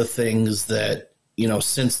 one of the things that,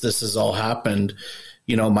 since this has all happened,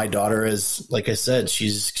 my daughter is, like I said,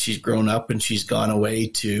 she's grown up and she's gone away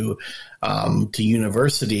to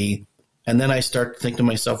university. And then I start to think to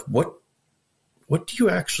myself, what do you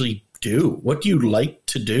actually do? What do you like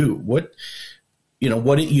to do? What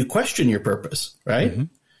you question your purpose, right?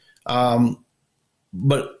 Mm-hmm.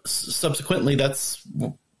 But subsequently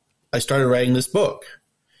I started writing this book.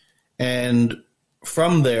 And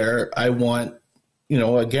from there, I want,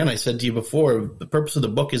 again, I said to you before, the purpose of the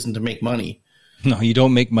book isn't to make money. No, you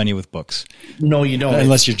don't make money with books. No, you don't.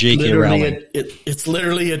 Unless you're J.K. Rowling. It's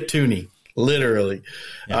literally a toonie, literally.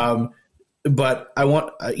 Yeah. But I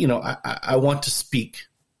want, I want to speak,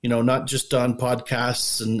 not just on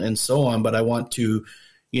podcasts and so on, but I want to,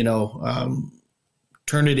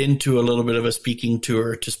 turn it into a little bit of a speaking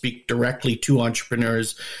tour to speak directly to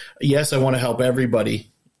entrepreneurs. Yes, I want to help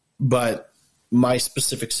everybody, but my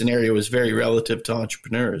specific scenario is very relative to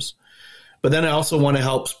entrepreneurs. But then I also want to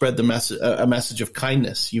help spread the message, a message of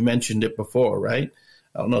kindness. You mentioned it before, right?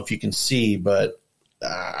 I don't know if you can see, but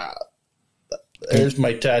there's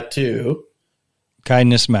my tattoo.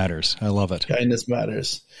 Kindness matters. I love it. Kindness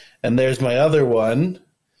matters. And there's my other one,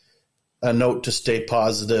 a note to stay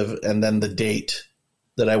positive, and then the date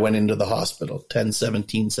that I went into the hospital,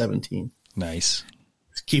 10/17/17. Nice.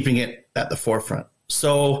 Keeping it at the forefront.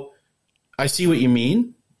 So I see what you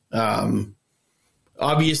mean.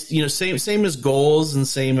 Obvious, same as goals and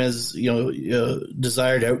same as,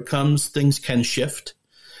 desired outcomes, things can shift.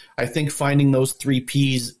 I think finding those 3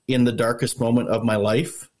 Ps in the darkest moment of my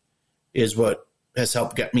life is what has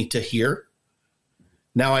helped get me to here.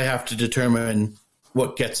 Now I have to determine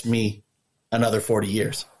what gets me another 40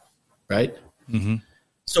 years, right? Mm-hmm.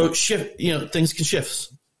 So shift, things can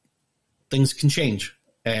shift, things can change,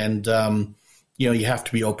 and you have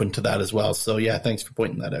to be open to that as well. So yeah, thanks for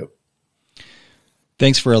pointing that out.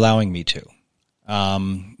 Thanks for allowing me to.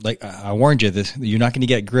 Like I warned you, you're not going to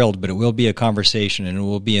get grilled, but it will be a conversation, and it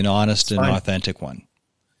will be an honest and authentic one,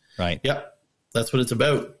 right? Yep, that's what it's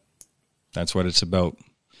about. That's what it's about.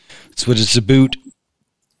 That's what it's about.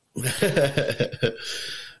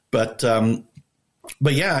 But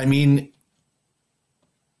yeah, I mean,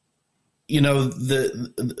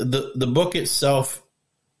 the book itself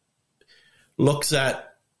looks at,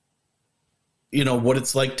 what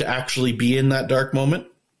it's like to actually be in that dark moment.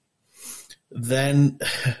 Then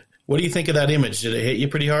what do you think of that image? Did it hit you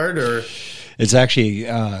pretty hard, or? It's actually,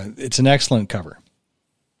 it's an excellent cover.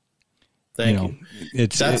 Thank you.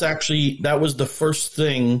 That was the first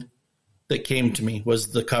thing that came to me,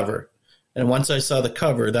 was the cover. And once I saw the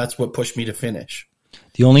cover, that's what pushed me to finish.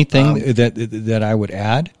 The only thing that I would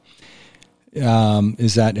add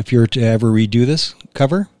is that if you're to ever redo this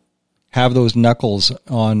cover, have those knuckles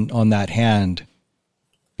on that hand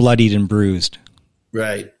bloodied and bruised.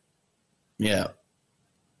 Right. Yeah.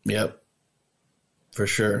 Yep. For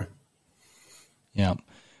sure. Yeah.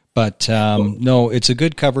 But no, it's a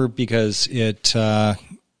good cover because it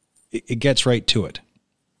gets right to it.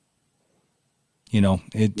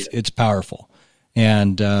 It's powerful.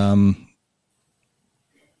 And the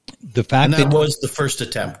fact that was the first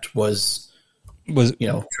attempt was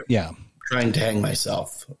trying to hang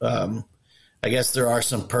myself. I guess there are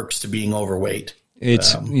some perks to being overweight.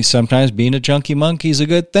 It's sometimes being a chunky monkey is a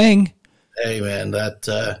good thing. Hey man, that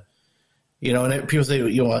and people say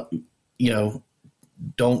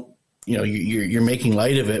don't, you're making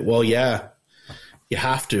light of it. Well, yeah, you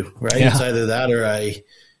have to, right? Yeah. It's either that or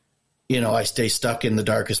I stay stuck in the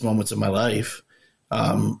darkest moments of my life.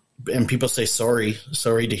 And people say, sorry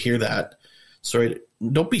to hear that. Sorry.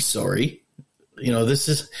 Don't be sorry. This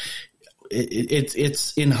is,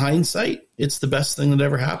 it's in hindsight, it's the best thing that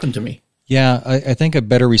ever happened to me. Yeah. I think a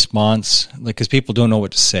better response, because people don't know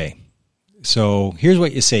what to say. So here's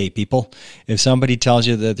what you say, people. If somebody tells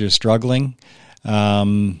you that they're struggling,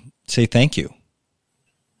 say thank you.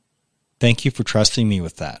 Thank you for trusting me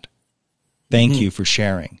with that. Thank you for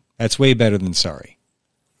sharing. That's way better than sorry.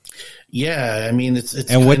 Yeah, I mean, it's.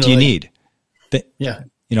 And what do you need? Yeah,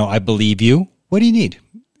 I believe you. What do you need?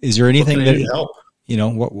 Is there anything that help?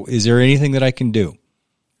 What is there anything that I can do?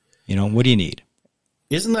 What do you need?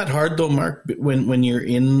 Isn't that hard though, Mark? When you're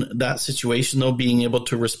in that situation, though, being able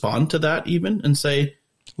to respond to that even and say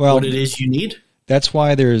what it is you need. That's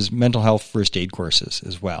why there's mental health first aid courses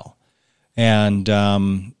as well, and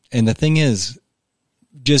the thing is,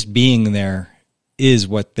 just being there is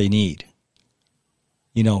what they need.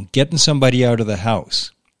 Getting somebody out of the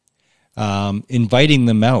house, inviting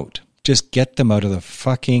them out, just get them out of the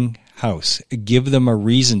fucking house. Give them a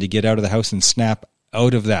reason to get out of the house and snap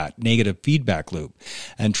out of that negative feedback loop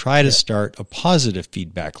and try to start a positive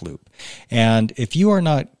feedback loop. And if you are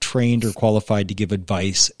not trained or qualified to give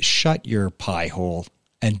advice, shut your pie hole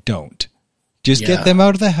and don't. Just get them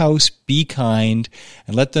out of the house, be kind,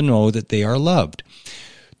 and let them know that they are loved.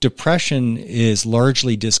 Depression is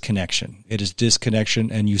largely disconnection. It is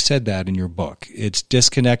disconnection, and you said that in your book. It's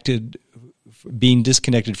being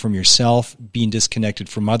disconnected from yourself, being disconnected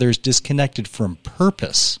from others, disconnected from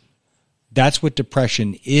purpose. That's what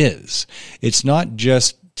depression is. It's not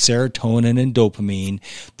just serotonin and dopamine.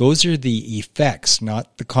 Those are the effects,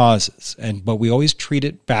 not the causes. But we always treat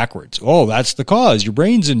it backwards. Oh, that's the cause. Your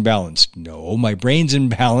brain's imbalanced. No, my brain's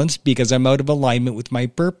imbalanced because I'm out of alignment with my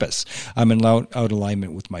purpose. I'm out of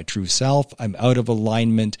alignment with my true self. I'm out of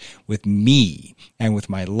alignment with me and with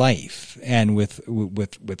my life and with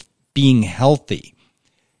being healthy,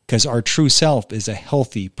 because our true self is a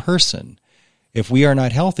healthy person. If we are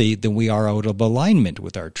not healthy, then we are out of alignment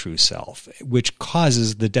with our true self, which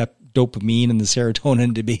causes the dopamine and the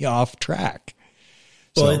serotonin to be off track.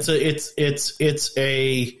 Well, it's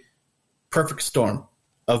a perfect storm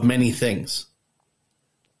of many things,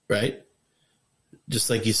 right? Just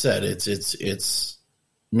like you said, it's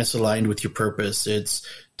misaligned with your purpose. It's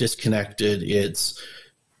disconnected. It's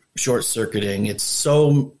short-circuiting. It's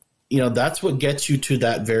so. That's what gets you to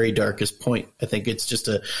that very darkest point. I think it's just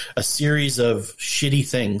a series of shitty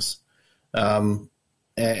things. And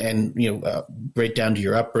right down to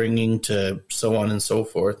your upbringing to so on and so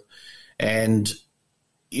forth. And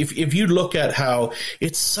if you look at how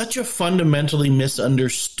it's such a fundamentally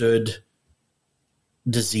misunderstood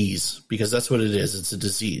disease, because that's what it is. It's a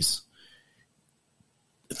disease.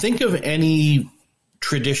 Think of any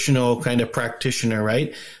traditional kind of practitioner,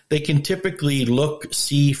 right? They can typically look,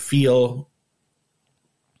 see, feel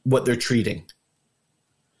what they're treating.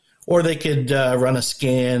 Or they could run a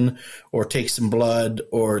scan or take some blood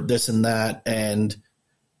or this and that. And,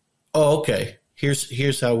 okay,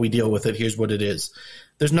 here's how we deal with it. Here's what it is.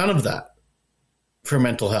 There's none of that for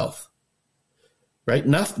mental health, right?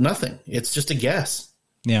 Nothing. It's just a guess.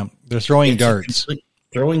 Yeah, they're throwing darts.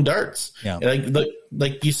 Throwing darts. Yeah.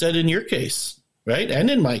 Like you said in your case. Right. And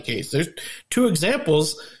in my case, there's two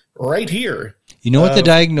examples right here. You know what the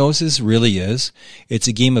diagnosis really is? It's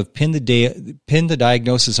a game of pin the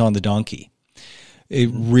diagnosis on the donkey. It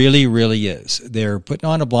really, really is. They're putting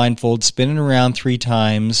on a blindfold, spinning around 3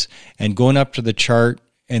 times and going up to the chart.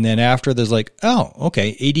 And then after there's like, oh,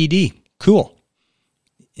 okay, ADD. Cool.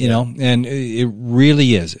 And it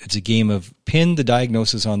really is. It's a game of pin the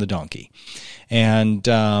diagnosis on the donkey. And,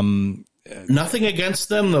 nothing against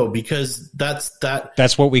them though, because that's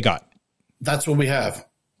what we got. That's what we have.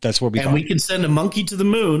 That's what we got. And we can send a monkey to the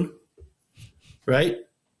moon, right?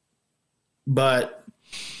 But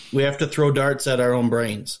we have to throw darts at our own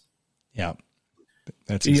brains. Yeah.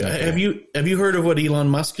 That's exactly. Have you heard of what Elon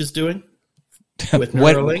Musk is doing with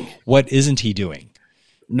Neuralink? What isn't he doing?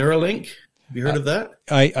 Neuralink? Have you heard of that?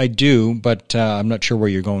 I do, but I'm not sure where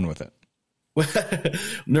you're going with it.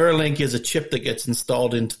 Neuralink is a chip that gets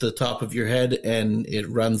installed into the top of your head and it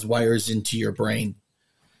runs wires into your brain.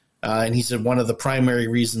 And he said one of the primary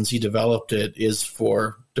reasons he developed it is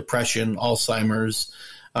for depression, Alzheimer's,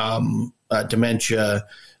 dementia,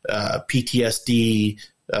 PTSD,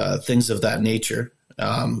 things of that nature.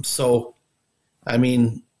 So, I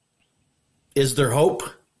mean, is there hope?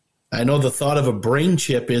 I know the thought of a brain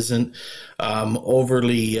chip isn't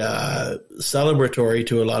overly celebratory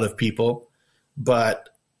to a lot of people. but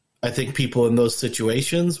I think people in those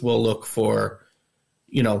situations will look for,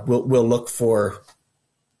 will look for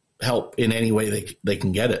help in any way they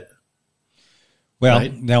can get it. Well,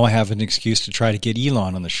 right? Now I have an excuse to try to get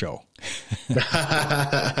Elon on the show.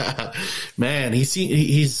 Man, he's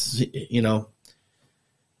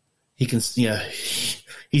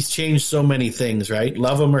changed so many things, right?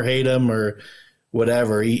 Love him or hate him or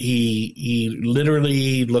whatever. He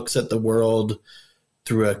literally looks at the world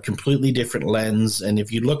through a completely different lens. And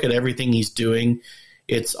if you look at everything he's doing,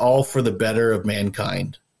 it's all for the better of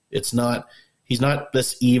mankind. He's not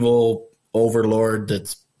this evil overlord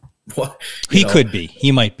that's he could be.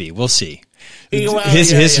 He might be. We'll see.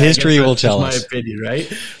 His history will tell us. My opinion,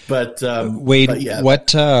 right? But Wade, but yeah.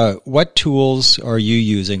 What tools are you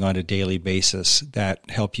using on a daily basis that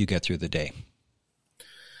help you get through the day?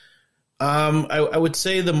 I would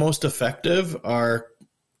say the most effective are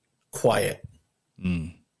quiet.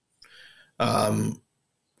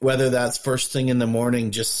 Whether that's first thing in the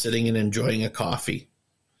morning, just sitting and enjoying a coffee,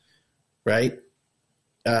 right?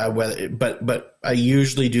 But I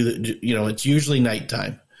usually do it's usually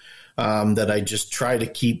nighttime that I just try to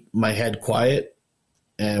keep my head quiet.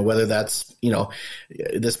 And whether that's,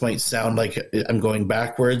 this might sound like I'm going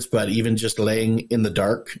backwards, but even just laying in the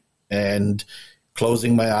dark and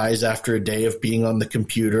closing my eyes after a day of being on the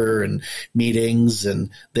computer and meetings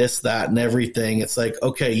and this, that, and everything. It's like,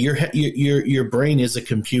 okay, your brain is a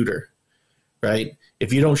computer, right?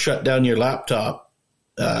 If you don't shut down your laptop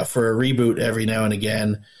for a reboot every now and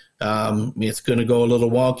again, it's going to go a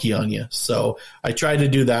little wonky on you. So I try to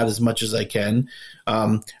do that as much as I can.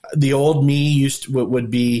 The old me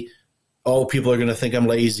would be, oh, people are going to think I'm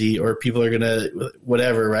lazy or people are going to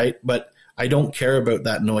whatever, right? But I don't care about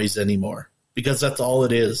that noise anymore because that's all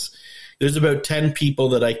it is. There's about 10 people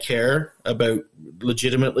that I care about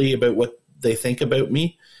legitimately about what they think about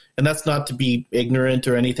me. And that's not to be ignorant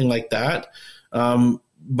or anything like that.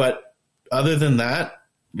 But other than that,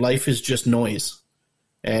 life is just noise.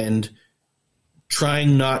 And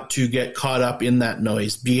trying not to get caught up in that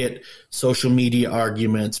noise, be it social media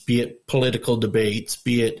arguments, be it political debates,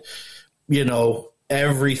 be it,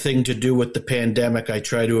 everything to do with the pandemic, I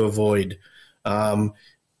try to avoid.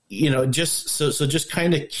 Just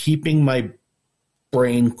kind of keeping my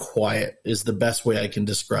brain quiet is the best way I can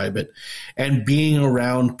describe it. And being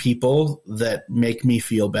around people that make me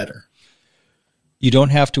feel better. You don't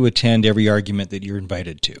have to attend every argument that you're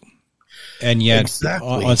invited to. And yet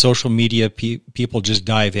exactly. on social media, people just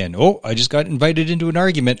dive in. Oh, I just got invited into an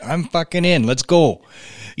argument. I'm fucking in. Let's go.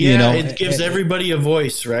 Yeah, it gives everybody a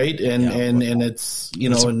voice, right? And it's,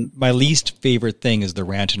 and my least favorite thing is the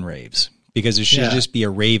rant and raves because it should just be a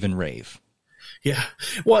rave and rave. Yeah.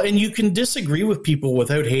 Well, and you can disagree with people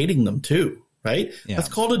without hating them too, right? Yeah. That's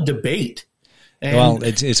called a debate. And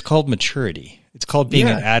it's called maturity. It's called being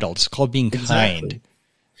an adult. It's called being kind.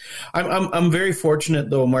 I'm very fortunate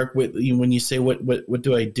though, Mark, when you say what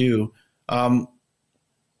do I do?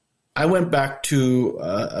 I went back to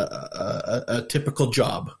a typical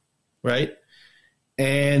job, right?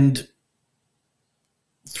 And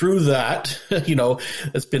through that,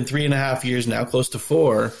 it's been 3.5 years now, close to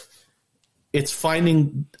 4. It's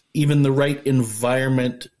finding even the right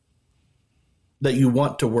environment that you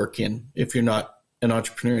want to work in if you're not an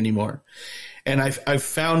entrepreneur anymore. And I've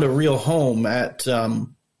found a real home at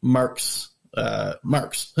Mark's,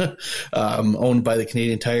 owned by the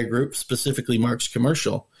Canadian Tire Group, specifically Mark's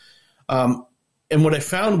Commercial. And what I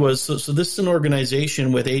found was, so this is an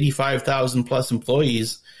organization with 85,000 plus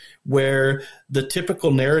employees where the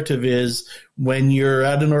typical narrative is when you're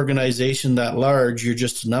at an organization that large, you're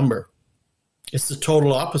just a number. It's the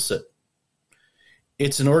total opposite.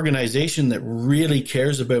 It's an organization that really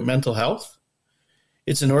cares about mental health.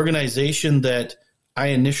 It's an organization that I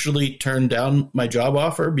initially turned down my job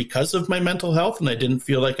offer because of my mental health and I didn't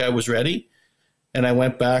feel like I was ready. And I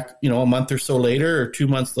went back, a month or so later or 2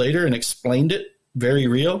 months later and explained it very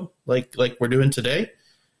real, like we're doing today.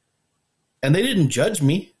 And they didn't judge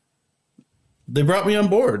me. They brought me on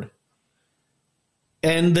board.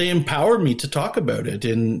 And they empowered me to talk about it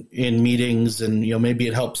in meetings and, maybe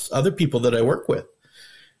it helps other people that I work with.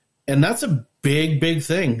 And that's a big, big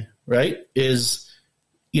thing, right? Is,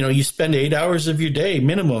 you spend 8 hours of your day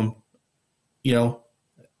minimum,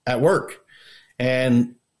 at work.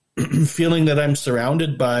 And feeling that I'm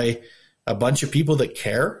surrounded by a bunch of people that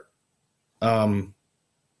care,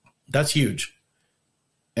 that's huge.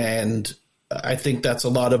 And I think that's a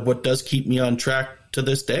lot of what does keep me on track to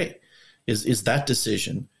this day is that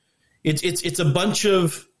decision. It's a bunch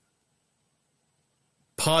of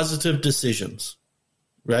positive decisions,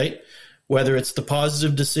 right? whether it's the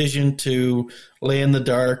positive decision to lay in the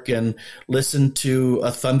dark and listen to a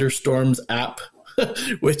thunderstorms app,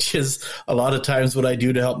 which is a lot of times what I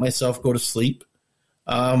do to help myself go to sleep,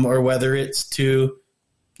 or whether it's to,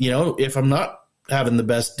 if I'm not having the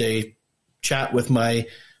best day, chat with my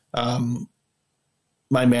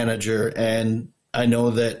my manager, and I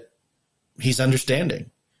know that he's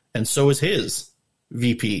understanding, and so is his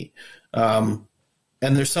VP. And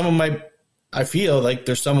there's I feel like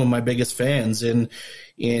there's some of my biggest fans in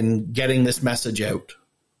getting this message out.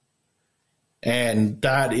 And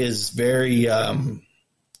that is very, it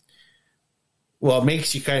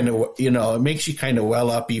makes you kind of,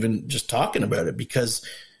 well up even just talking about it, because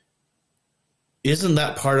isn't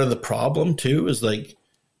that part of the problem too, is like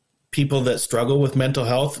people that struggle with mental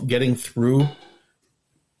health getting through,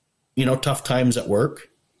 tough times at work,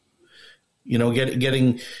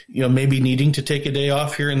 getting, maybe needing to take a day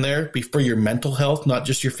off here and there for your mental health, not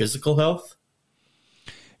just your physical health.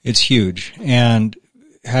 It's huge. And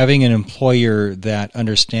having an employer that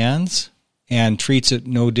understands and treats it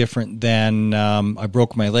no different than I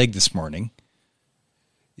broke my leg this morning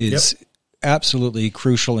is absolutely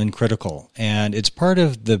crucial and critical. And it's part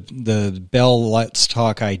of the Bell Let's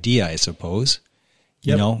Talk idea, I suppose.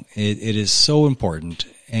 It is so important,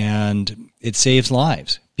 and it saves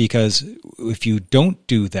lives, because if you don't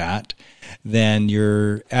do that, then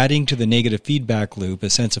you're adding to the negative feedback loop a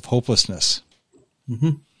sense of hopelessness.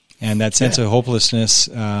 Mm-hmm. And that sense of hopelessness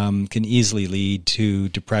can easily lead to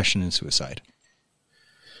depression and suicide.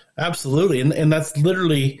 Absolutely. And that's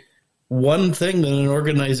literally one thing that an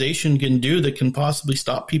organization can do that can possibly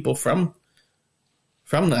stop people from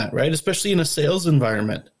that, right? Especially in a sales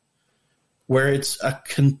environment where it's a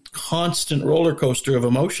constant roller coaster of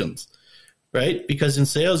emotions, right? Because in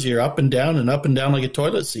sales, you're up and down like a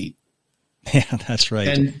toilet seat. Yeah, that's right.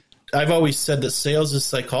 And I've always said that sales is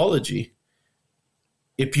psychology.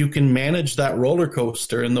 If you can manage that roller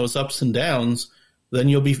coaster and those ups and downs, then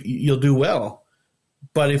you'll do well.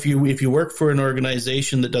 But if you work for an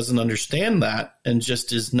organization that doesn't understand that and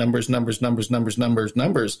just is numbers, yeah,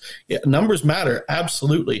 numbers matter,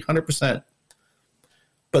 absolutely, 100%.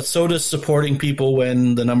 But so does supporting people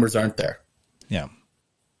when the numbers aren't there. Yeah.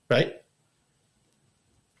 Right?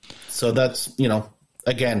 So that's,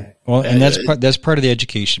 again. Well, and that's part of the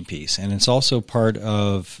education piece. And it's also part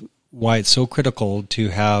of why it's so critical to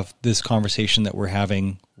have this conversation that we're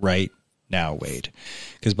having right now, Wade.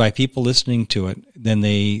 Because by people listening to it, then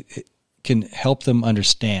it can help them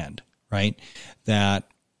understand, right, that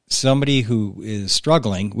somebody who is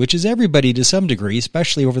struggling, which is everybody to some degree,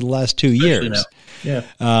 especially over the last 2 years,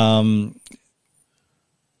 that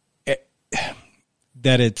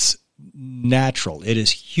it's natural. It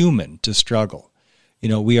is human to struggle.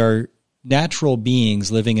 We are natural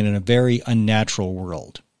beings living in a very unnatural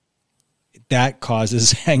world. That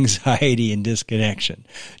causes anxiety and disconnection,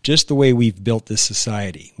 just the way we've built this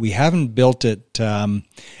society. We haven't built it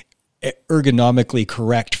ergonomically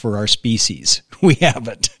correct for our species. We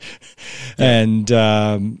haven't. And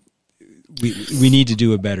we need to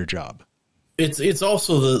do a better job. It's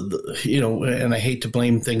also the and I hate to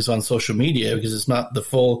blame things on social media because it's not the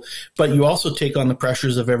full, but you also take on the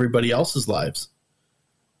pressures of everybody else's lives,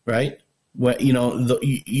 right?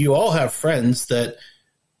 You all have friends that,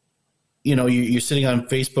 you're sitting on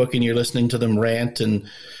Facebook and you're listening to them rant and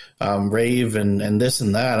rave and this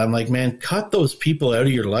and that. I'm like, man, cut those people out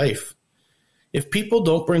of your life. If people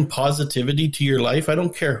don't bring positivity to your life, I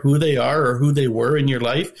don't care who they are or who they were in your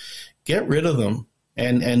life, get rid of them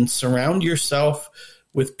and surround yourself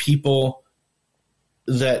with people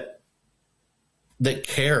that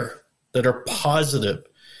care, that are positive,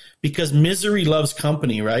 because misery loves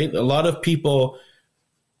company, right? A lot of people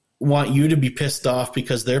want you to be pissed off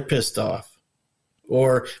because they're pissed off,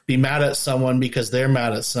 or be mad at someone because they're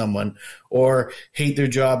mad at someone, or hate their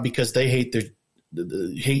job because they hate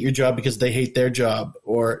your job because they hate their job,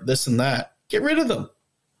 or this and that. Get rid of them.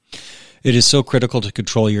 It is so critical to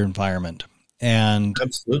control your environment. And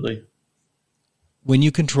absolutely, when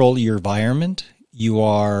you control your environment, you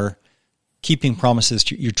are keeping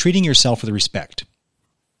promises. You're treating yourself with respect.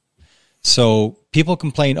 So people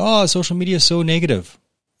complain, oh, social media is so negative.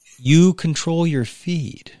 You control your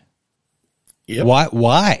feed. Yep.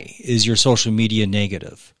 Why is your social media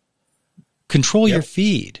negative? Control your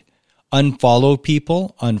feed. Unfollow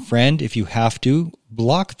people, unfriend if you have to,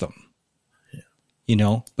 block them.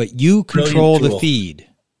 But you control the feed.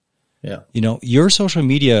 Yeah. Your social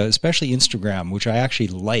media, especially Instagram, which I actually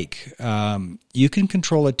like, you can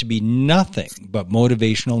control it to be nothing but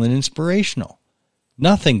motivational and inspirational.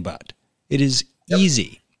 Nothing but. It is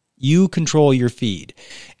easy. You control your feed.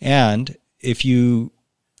 And if you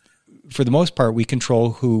for the most part, we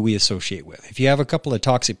control who we associate with. If you have a couple of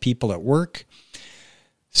toxic people at work,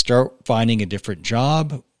 start finding a different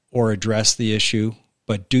job or address the issue,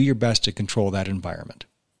 but do your best to control that environment.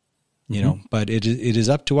 You know, but it is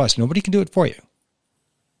up to us. Nobody can do it for you.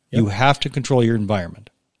 Yep. You have to control your environment.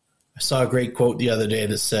 I saw a great quote the other day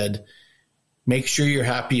that said, make sure you're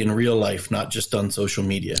happy in real life, not just on social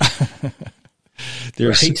media.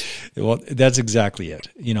 Right? Well, that's exactly it.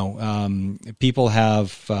 You know, people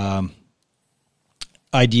have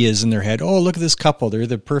ideas in their head. Oh, look at this couple. They're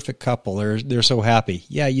the perfect couple. They're so happy.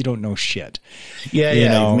 Yeah, you don't know shit. Yeah, you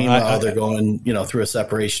know, meanwhile, they're going, you know, through a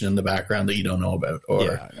separation in the background that you don't know about.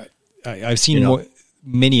 Or I've seen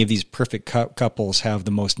many of these perfect couples have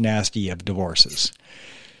the most nasty of divorces.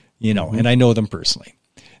 You know, and I know them personally.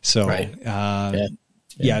 So,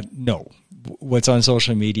 no. What's on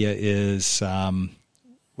social media is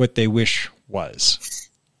what they wish was.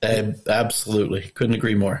 Absolutely. Couldn't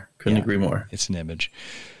agree more. Agree more. It's an image.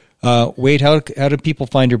 Wade, how do people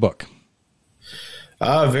find your book?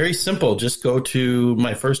 Very simple. Just go to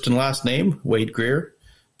my first and last name,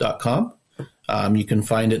 wadegreer.com. You can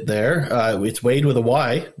find it there. It's Wade with a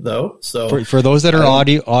Y, though. So for those that are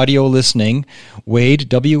audio listening, Wade,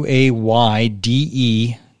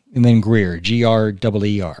 Wayde, and then Greer,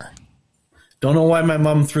 Greer. Don't know why my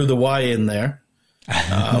mom threw the Y in there,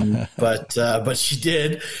 but she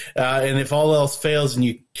did. And if all else fails and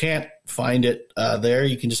you can't find it there,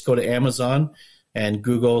 you can just go to Amazon and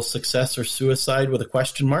Google "success or suicide" with a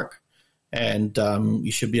question mark. And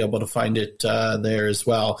you should be able to find it there as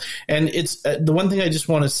well. And it's the one thing I just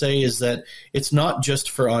want to say is that it's not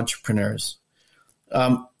just for entrepreneurs.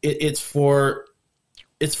 It's for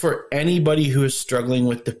anybody who is struggling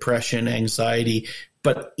with depression, anxiety,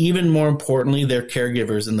 but even more importantly, their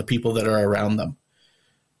caregivers and the people that are around them.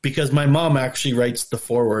 Because my mom actually writes the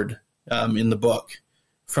foreword in the book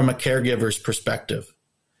from a caregiver's perspective.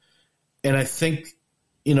 And I think,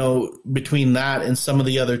 you know, between that and some of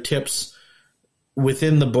the other tips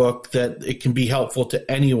within the book, that it can be helpful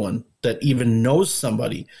to anyone that even knows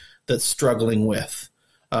somebody that's struggling with,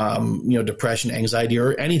 depression, anxiety,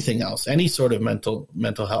 or anything else, any sort of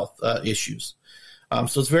mental health issues.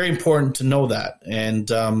 So it's very important to know that. And,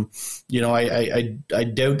 I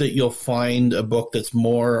doubt that you'll find a book that's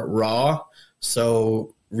more raw.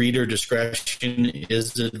 So reader discretion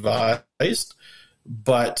is advised,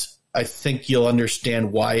 but I think you'll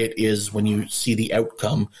understand why it is when you see the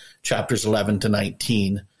outcome, chapters 11 to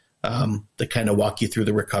 19, that kind of walk you through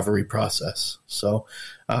the recovery process. So,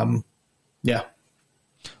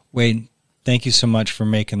 Wade, thank you so much for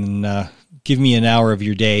giving me an hour of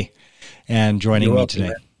your day and joining me today.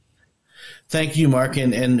 Man. Thank you, Mark.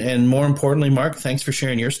 And more importantly, Mark, thanks for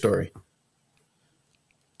sharing your story.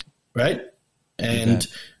 Right? And,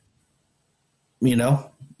 we know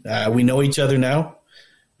each other now.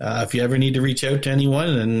 If you ever need to reach out to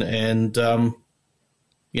anyone and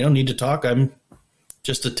need to talk, I'm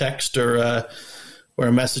just a text or a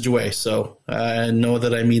message away. So I know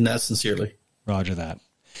that I mean that sincerely. Roger that.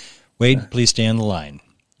 Wade, please stay on the line.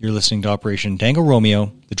 You're listening to Operation Tango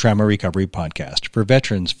Romeo, the Trauma Recovery Podcast for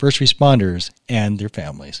veterans, first responders, and their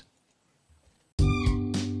families.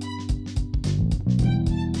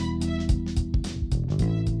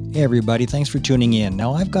 Hey everybody, thanks for tuning in.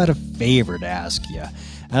 Now I've got a favor to ask you.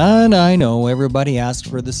 And I know everybody asks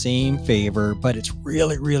for the same favor, but it's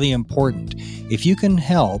really, really important. If you can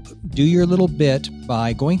help, do your little bit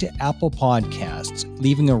by going to Apple Podcasts,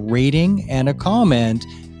 leaving a rating and a comment.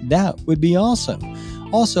 That would be awesome.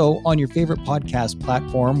 Also, on your favorite podcast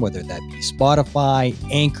platform, whether that be Spotify,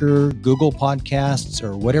 Anchor, Google Podcasts,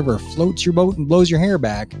 or whatever floats your boat and blows your hair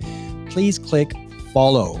back, please click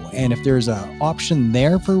follow. And if there's an option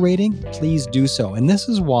there for rating, please do so. And this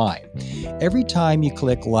is why. Every time you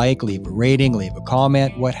click like, leave a rating, leave a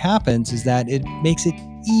comment, what happens is that it makes it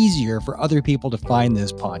easier for other people to find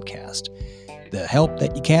this podcast. The help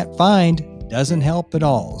that you can't find doesn't help at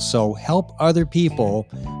all. So help other people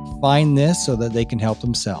find this so that they can help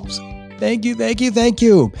themselves. Thank you, thank you, thank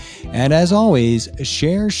you. And as always,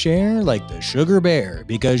 share like the sugar bear,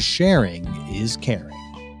 because sharing is caring.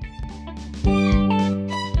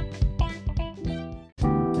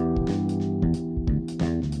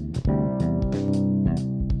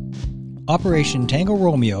 Operation Tango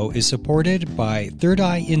Romeo is supported by Third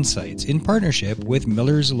Eye Insights in partnership with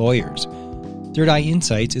Miller's Lawyers. Third Eye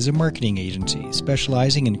Insights is a marketing agency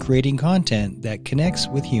specializing in creating content that connects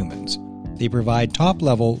with humans. They provide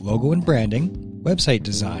top-level logo and branding, website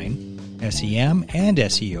design, SEM and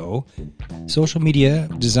SEO, social media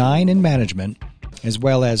design and management, as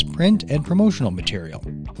well as print and promotional material.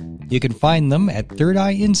 You can find them at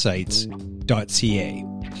thirdeyeinsights.ca.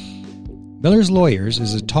 Miller's Lawyers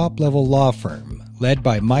is a top-level law firm led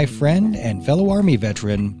by my friend and fellow Army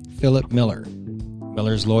veteran, Philip Miller.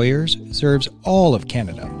 Miller's Lawyers serves all of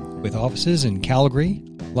Canada, with offices in Calgary,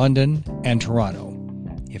 London, and Toronto.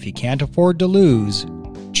 If you can't afford to lose,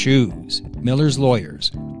 choose Miller's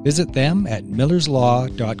Lawyers. Visit them at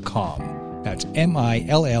millerslaw.com. That's MILLARS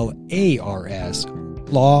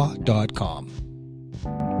law.com.